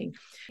emptying.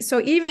 So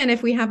even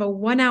if we have a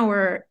 1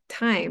 hour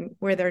time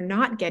where they're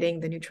not getting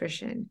the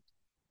nutrition,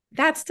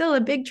 that's still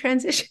a big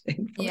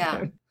transition for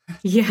them.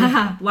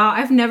 Yeah. Wow.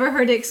 I've never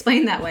heard it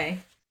explained that way.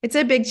 It's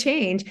a big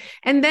change.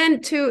 And then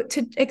to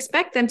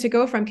expect them to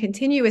go from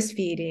continuous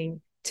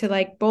feeding to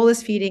like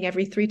bolus feeding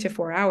every 3 to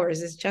 4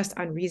 hours is just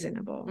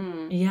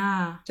unreasonable.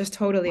 Yeah. Just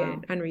totally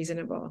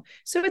unreasonable.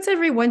 So it's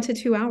every 1 to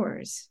 2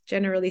 hours,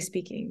 generally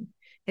speaking.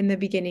 in the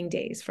beginning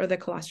days for the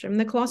colostrum.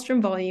 The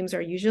colostrum volumes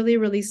are usually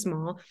really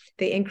small.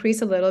 They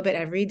increase a little bit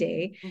every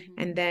day.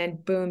 And then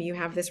boom, you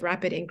have this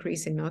rapid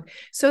increase in milk.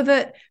 So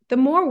the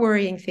more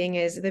worrying thing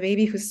is the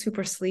baby who's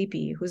super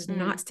sleepy, who's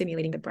not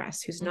stimulating the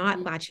breast, who's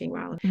not latching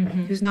well,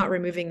 who's not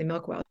removing the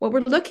milk well. What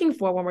we're looking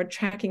for when we're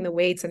tracking the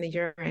weights and the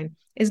urine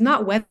is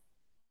not whether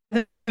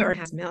it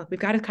has milk. We've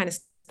got to kind of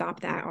stop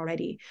that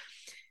already.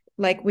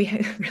 Like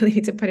we really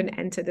need to put an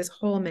end to this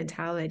whole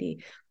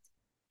mentality.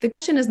 The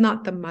question is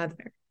not the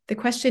mother. The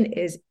question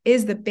is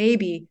the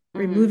baby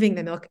removing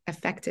the milk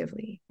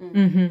effectively?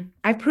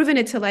 I've proven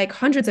it to like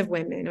hundreds of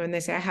women when they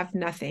say, I have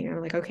nothing.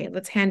 I'm like, okay,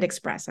 let's hand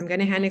express. I'm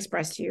going to hand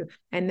express you.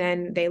 And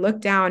then they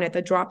look down at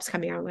the drops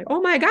coming out. I'm like,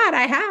 oh my God,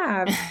 I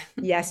have.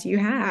 Yes, you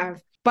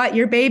have. But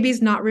your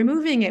baby's not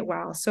removing it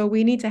well. So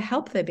we need to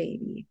help the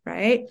baby,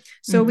 right?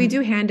 So we do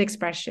hand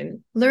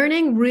expression.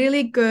 Learning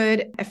really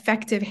good,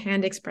 effective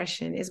hand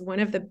expression is one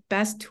of the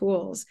best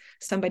tools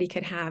somebody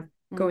could have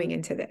going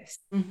into this.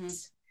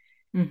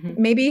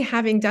 Maybe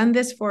having done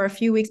this for a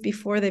few weeks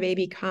before the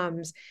baby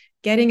comes,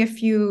 getting a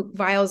few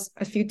vials,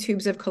 a few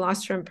tubes of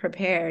colostrum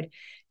prepared,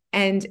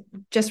 and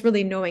just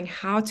really knowing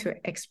how to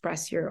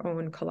express your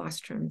own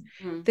colostrum.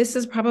 This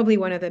is probably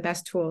one of the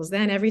best tools.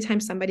 Then every time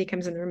somebody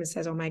comes in the room and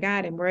says, oh my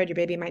God, I'm worried your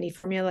baby might need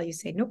formula, you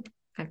say, nope,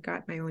 I've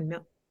got my own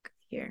milk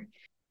here.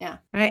 Yeah.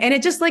 Right. And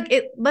it just like,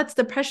 it lets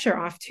the pressure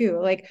off too.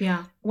 Like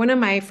one of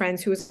my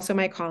friends who was also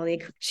my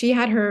colleague, she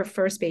had her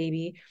first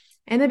baby.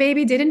 And the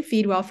baby didn't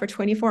feed well for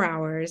 24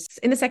 hours.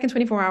 In the second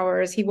 24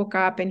 hours, he woke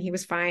up and he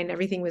was fine.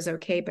 Everything was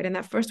okay. But in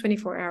that first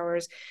 24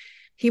 hours,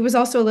 he was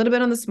also a little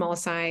bit on the small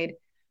side.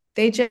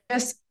 They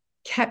just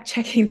kept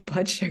checking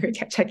blood sugar,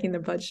 kept checking the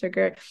blood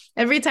sugar.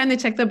 Every time they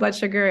checked the blood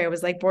sugar, it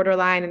was like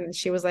borderline. And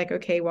she was like,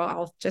 okay, well,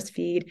 I'll just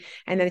feed.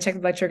 And then they checked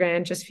the blood sugar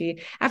and just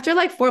feed. After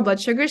like 4 blood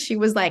sugars, she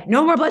was like,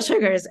 no more blood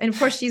sugars. And of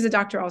course, she's a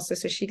doctor also,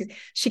 so she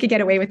could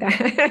get away with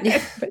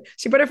that. But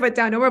she put her foot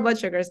down, no more blood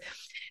sugars.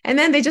 And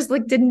then they just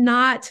like did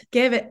not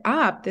give it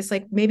up. This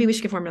like, maybe we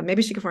should get formula.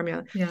 Maybe she could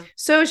formula. Yeah.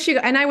 So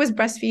and I was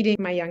breastfeeding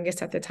my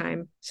youngest at the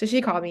time. So she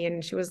called me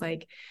and she was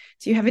like,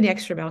 do you have any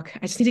extra milk?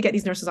 I just need to get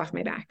these nurses off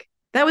my back.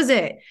 That was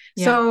it.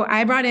 Yeah. So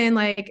I brought in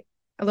like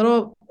a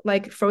little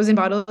like frozen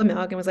bottle of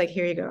milk and was like,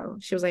 here you go.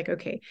 She was like,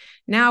 okay.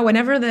 Now,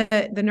 whenever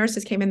the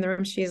nurses came in the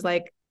room, she's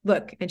like,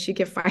 look, and she'd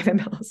give 5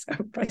 mLs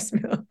of breast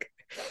milk.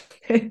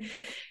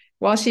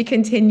 While she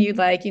continued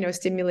like,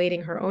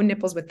 stimulating her own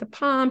nipples with the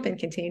pump and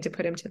continued to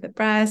put him to the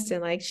breast.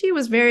 And like, she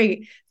was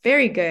very,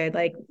 very good,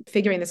 like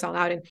figuring this all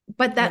out.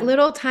 But that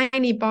little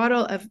tiny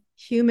bottle of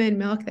human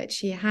milk that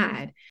she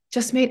had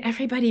just made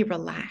everybody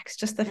relax.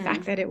 Just the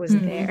fact that it was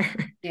there.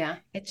 Yeah.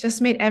 It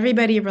just made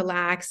everybody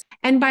relax.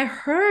 And by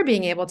her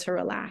being able to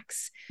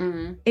relax,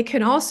 it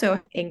can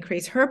also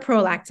increase her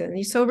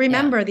prolactin. So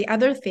remember, the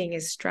other thing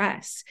is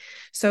stress.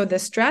 So the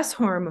stress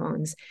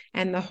hormones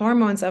and the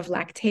hormones of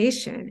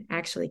lactation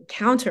actually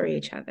counter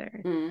each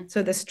other.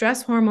 So the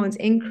stress hormones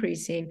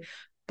increasing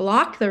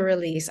block the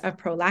release of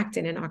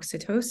prolactin and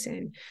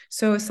oxytocin.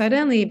 So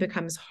suddenly it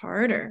becomes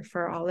harder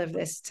for all of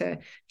this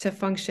to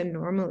function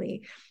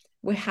normally.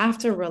 We have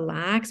to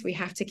relax. We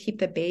have to keep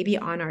the baby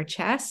on our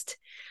chest.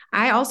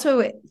 I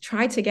also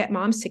try to get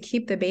moms to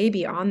keep the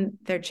baby on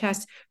their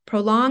chest,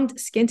 prolonged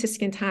skin to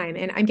skin time.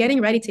 And I'm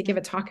getting ready to give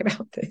a talk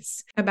about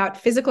this, about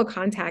physical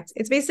contact.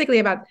 It's basically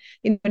about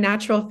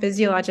natural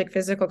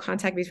physical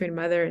contact between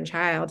mother and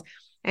child.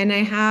 And I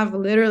have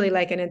literally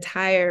like an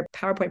entire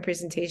PowerPoint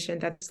presentation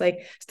that's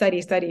like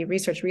study,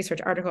 research,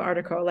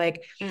 article.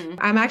 Like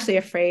I'm actually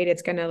afraid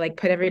it's going to like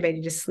put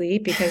everybody to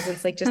sleep because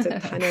it's like just a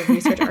ton of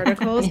research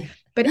articles.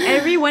 But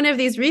every one of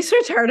these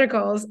research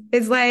articles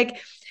is like,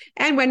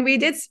 and when we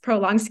did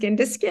prolonged skin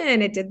to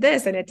skin, it did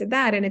this and it did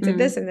that and it did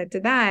this and it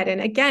did that.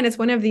 And again, it's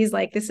one of these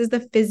like, this is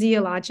the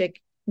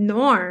physiologic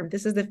norm.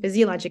 This is the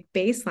physiologic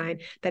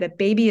baseline that a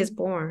baby is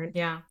born.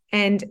 Yeah.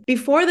 And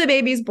before the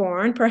baby's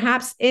born,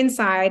 perhaps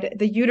inside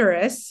the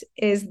uterus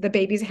is the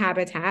baby's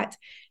habitat.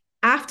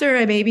 After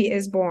a baby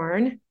is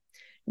born,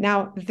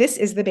 now this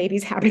is the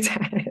baby's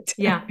habitat.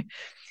 Yeah.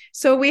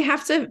 So we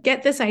have to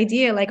get this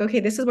idea like, okay,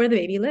 this is where the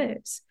baby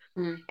lives.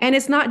 And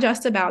it's not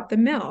just about the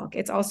milk.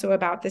 It's also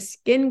about the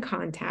skin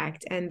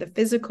contact and the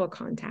physical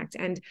contact.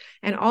 And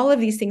all of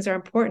these things are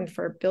important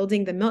for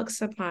building the milk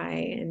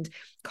supply and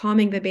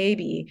calming the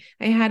baby.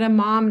 I had a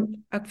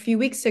mom a few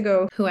weeks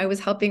ago who I was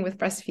helping with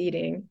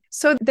breastfeeding.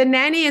 So the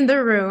nanny in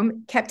the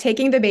room kept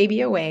taking the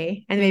baby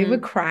away and the baby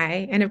would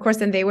cry. And of course,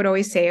 then they would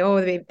always say, oh,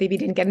 the baby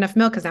didn't get enough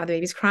milk because now the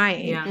baby's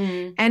crying.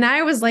 Yeah. And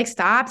I was like,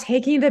 stop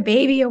taking the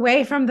baby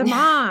away from the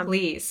mom.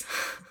 Please.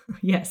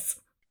 Yes.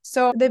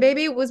 So the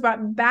baby was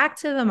brought back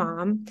to the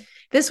mom.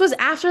 This was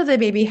after the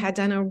baby had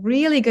done a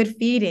really good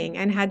feeding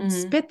and had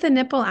spit the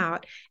nipple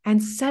out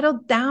and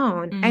settled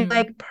down and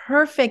like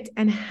perfect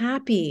and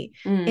happy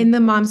in the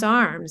mom's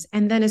arms.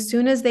 And then as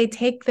soon as they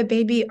take the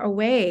baby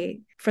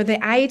away for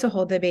the eye to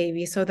hold the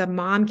baby so the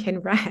mom can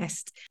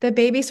rest, the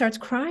baby starts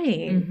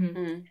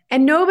crying.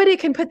 And nobody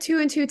can put 2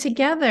 and 2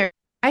 together.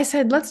 I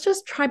said, let's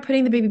just try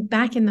putting the baby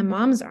back in the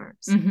mom's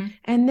arms.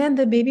 And then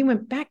the baby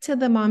went back to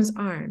the mom's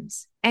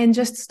arms. and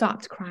just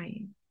stopped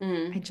crying.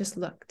 And just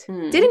looked.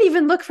 Didn't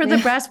even look for the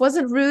breast,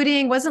 wasn't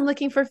rooting, wasn't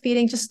looking for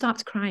feeding, just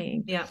stopped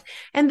crying. Yeah.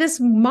 And this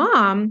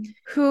mom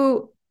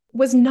who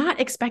was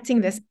not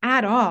expecting this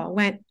at all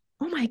went,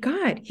 oh my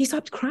God, he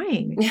stopped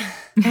crying.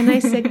 And I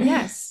said,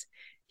 yes,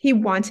 he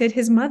wanted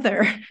his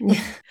mother.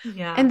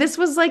 Yeah. And this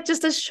was like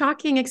just a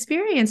shocking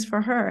experience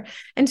for her.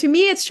 And to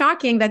me, it's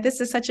shocking that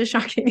this is such a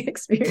shocking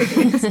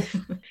experience,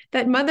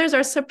 that mothers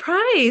are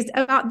surprised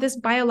about this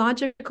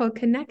biological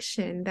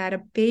connection, that a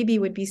baby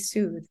would be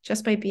soothed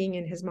just by being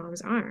in his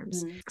mom's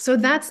arms. So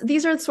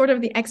these are sort of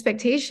the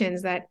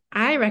expectations that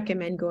I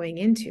recommend going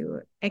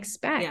into.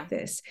 Expect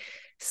this.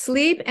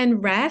 Sleep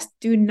and rest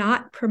do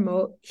not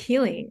promote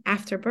healing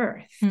after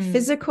birth.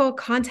 Physical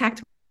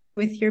contact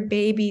with your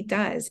baby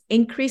does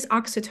increase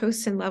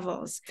oxytocin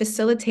levels,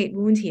 facilitate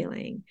wound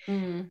healing.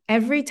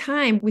 Every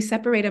time we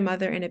separate a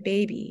mother and a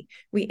baby,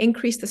 we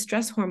increase the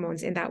stress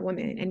hormones in that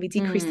woman and we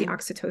decrease the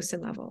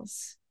oxytocin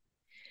levels.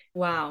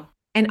 Wow.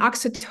 And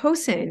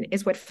oxytocin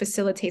is what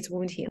facilitates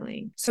wound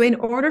healing. So in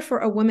order for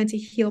a woman to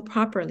heal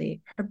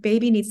properly, her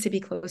baby needs to be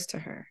close to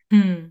her.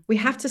 We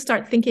have to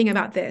start thinking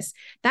about this.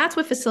 That's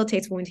what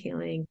facilitates wound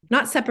healing,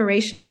 not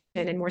separation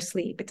and more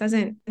sleep. It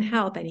doesn't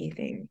help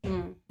anything.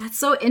 That's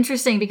so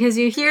interesting because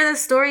you hear the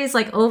stories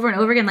like over and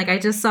over again. Like I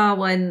just saw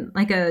one,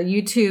 like a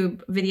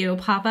YouTube video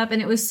pop up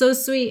and it was so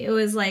sweet. It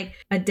was like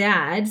a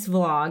dad's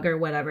vlog or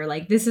whatever.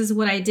 Like, this is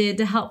what I did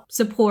to help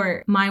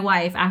support my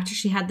wife after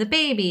she had the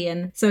baby.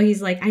 And so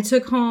he's like, I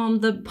took home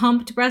the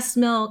pumped breast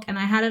milk and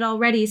I had it all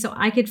ready so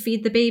I could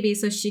feed the baby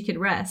so she could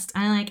rest.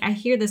 And I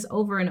hear this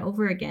over and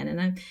over again.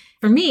 And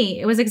for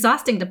me, it was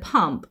exhausting to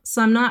pump.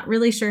 So I'm not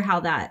really sure how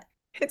that.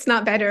 It's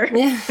not better.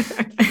 Yeah.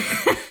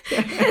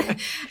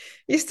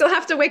 You still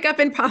have to wake up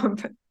and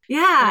pump.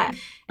 Yeah.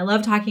 I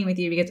love talking with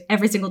you because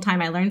every single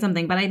time I learn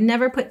something, but I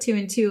never put 2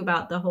 and 2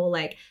 about the whole,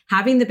 like,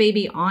 having the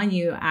baby on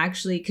you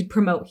actually could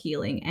promote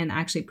healing and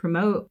actually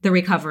promote the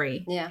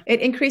recovery. Yeah. It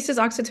increases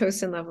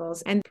oxytocin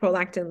levels and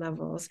prolactin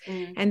levels.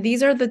 And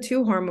these are the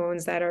 2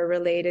 hormones that are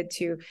related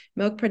to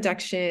milk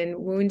production,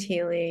 wound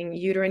healing,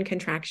 uterine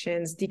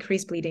contractions,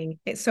 decreased bleeding.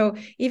 So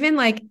even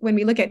like when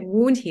we look at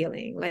wound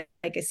healing,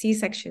 like a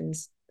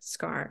C-section's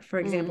scar, for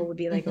example, would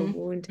be like a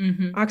wound.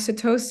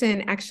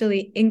 Oxytocin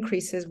actually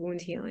increases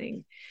wound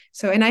healing.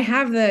 So, and I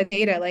have the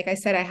data, like I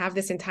said, I have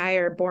this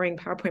entire boring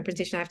PowerPoint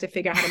presentation. I have to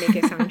figure out how to make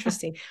it sound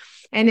interesting.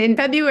 And in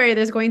February,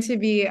 there's going to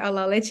be a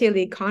La Leche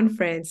League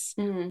conference.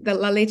 The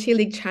La Leche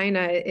League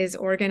China is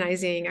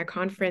organizing a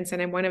conference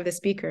and I'm one of the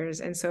speakers.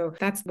 And so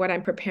that's what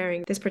I'm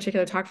preparing this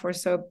particular talk for.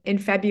 So in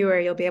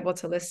February, you'll be able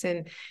to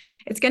listen.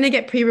 It's going to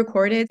get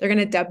pre-recorded. They're going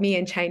to dub me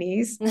in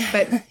Chinese.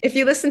 But if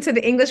you listen to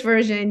the English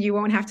version, you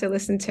won't have to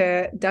listen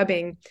to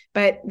dubbing,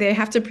 but they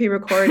have to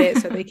pre-record it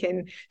so they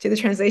can do the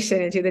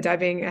translation and do the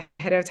dubbing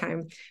ahead of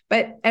time.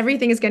 But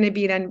everything is going to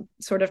be then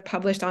sort of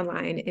published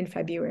online in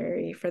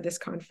February for this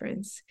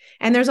conference.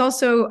 And there's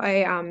also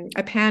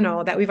a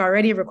panel that we've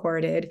already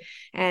recorded.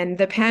 And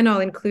the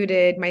panel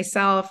included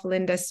myself,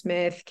 Linda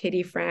Smith,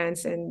 Katie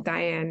France, and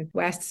Diane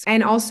West.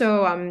 And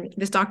also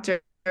this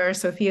Dr.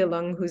 Sophia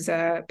Lung, who's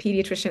a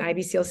pediatrician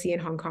IBCLC in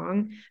Hong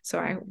Kong. So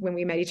when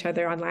we met each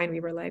other online, we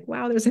were like,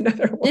 wow, there's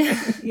another one.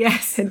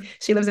 Yes. And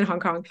she lives in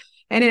Hong Kong.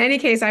 And in any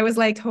case, I was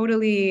like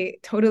totally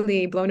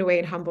blown away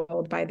and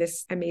humbled by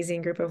this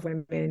amazing group of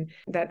women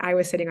that I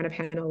was sitting on a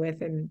panel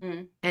with.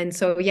 And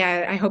so,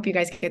 yeah, I hope you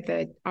guys get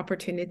the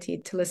opportunity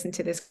to listen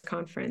to this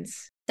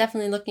conference.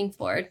 Definitely looking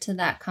forward to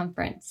that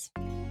conference.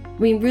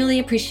 We really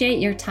appreciate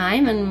your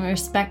time and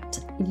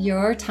respect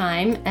your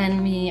time,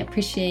 and we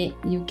appreciate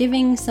you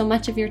giving so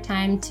much of your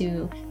time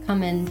to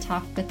come and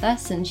talk with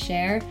us and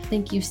share.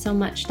 Thank you so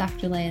much,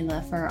 Dr.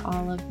 Leila, for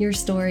all of your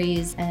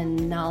stories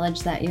and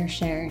knowledge that you're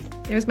sharing.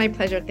 It was my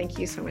pleasure. Thank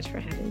you so much for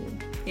having me.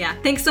 Yeah.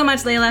 Thanks so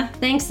much, Leila.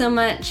 Thanks so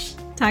much.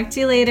 Talk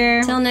to you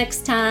later. Till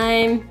next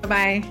time.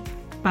 Bye-bye.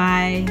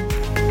 Bye.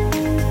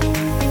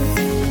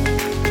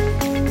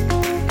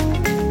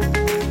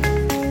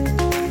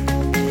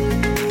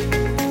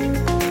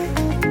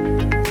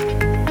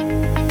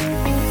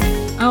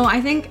 Oh,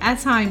 I think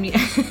that's how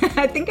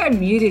I think I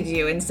muted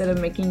you instead of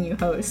making you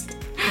host.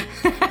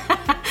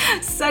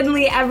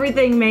 Suddenly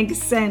everything makes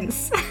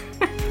sense.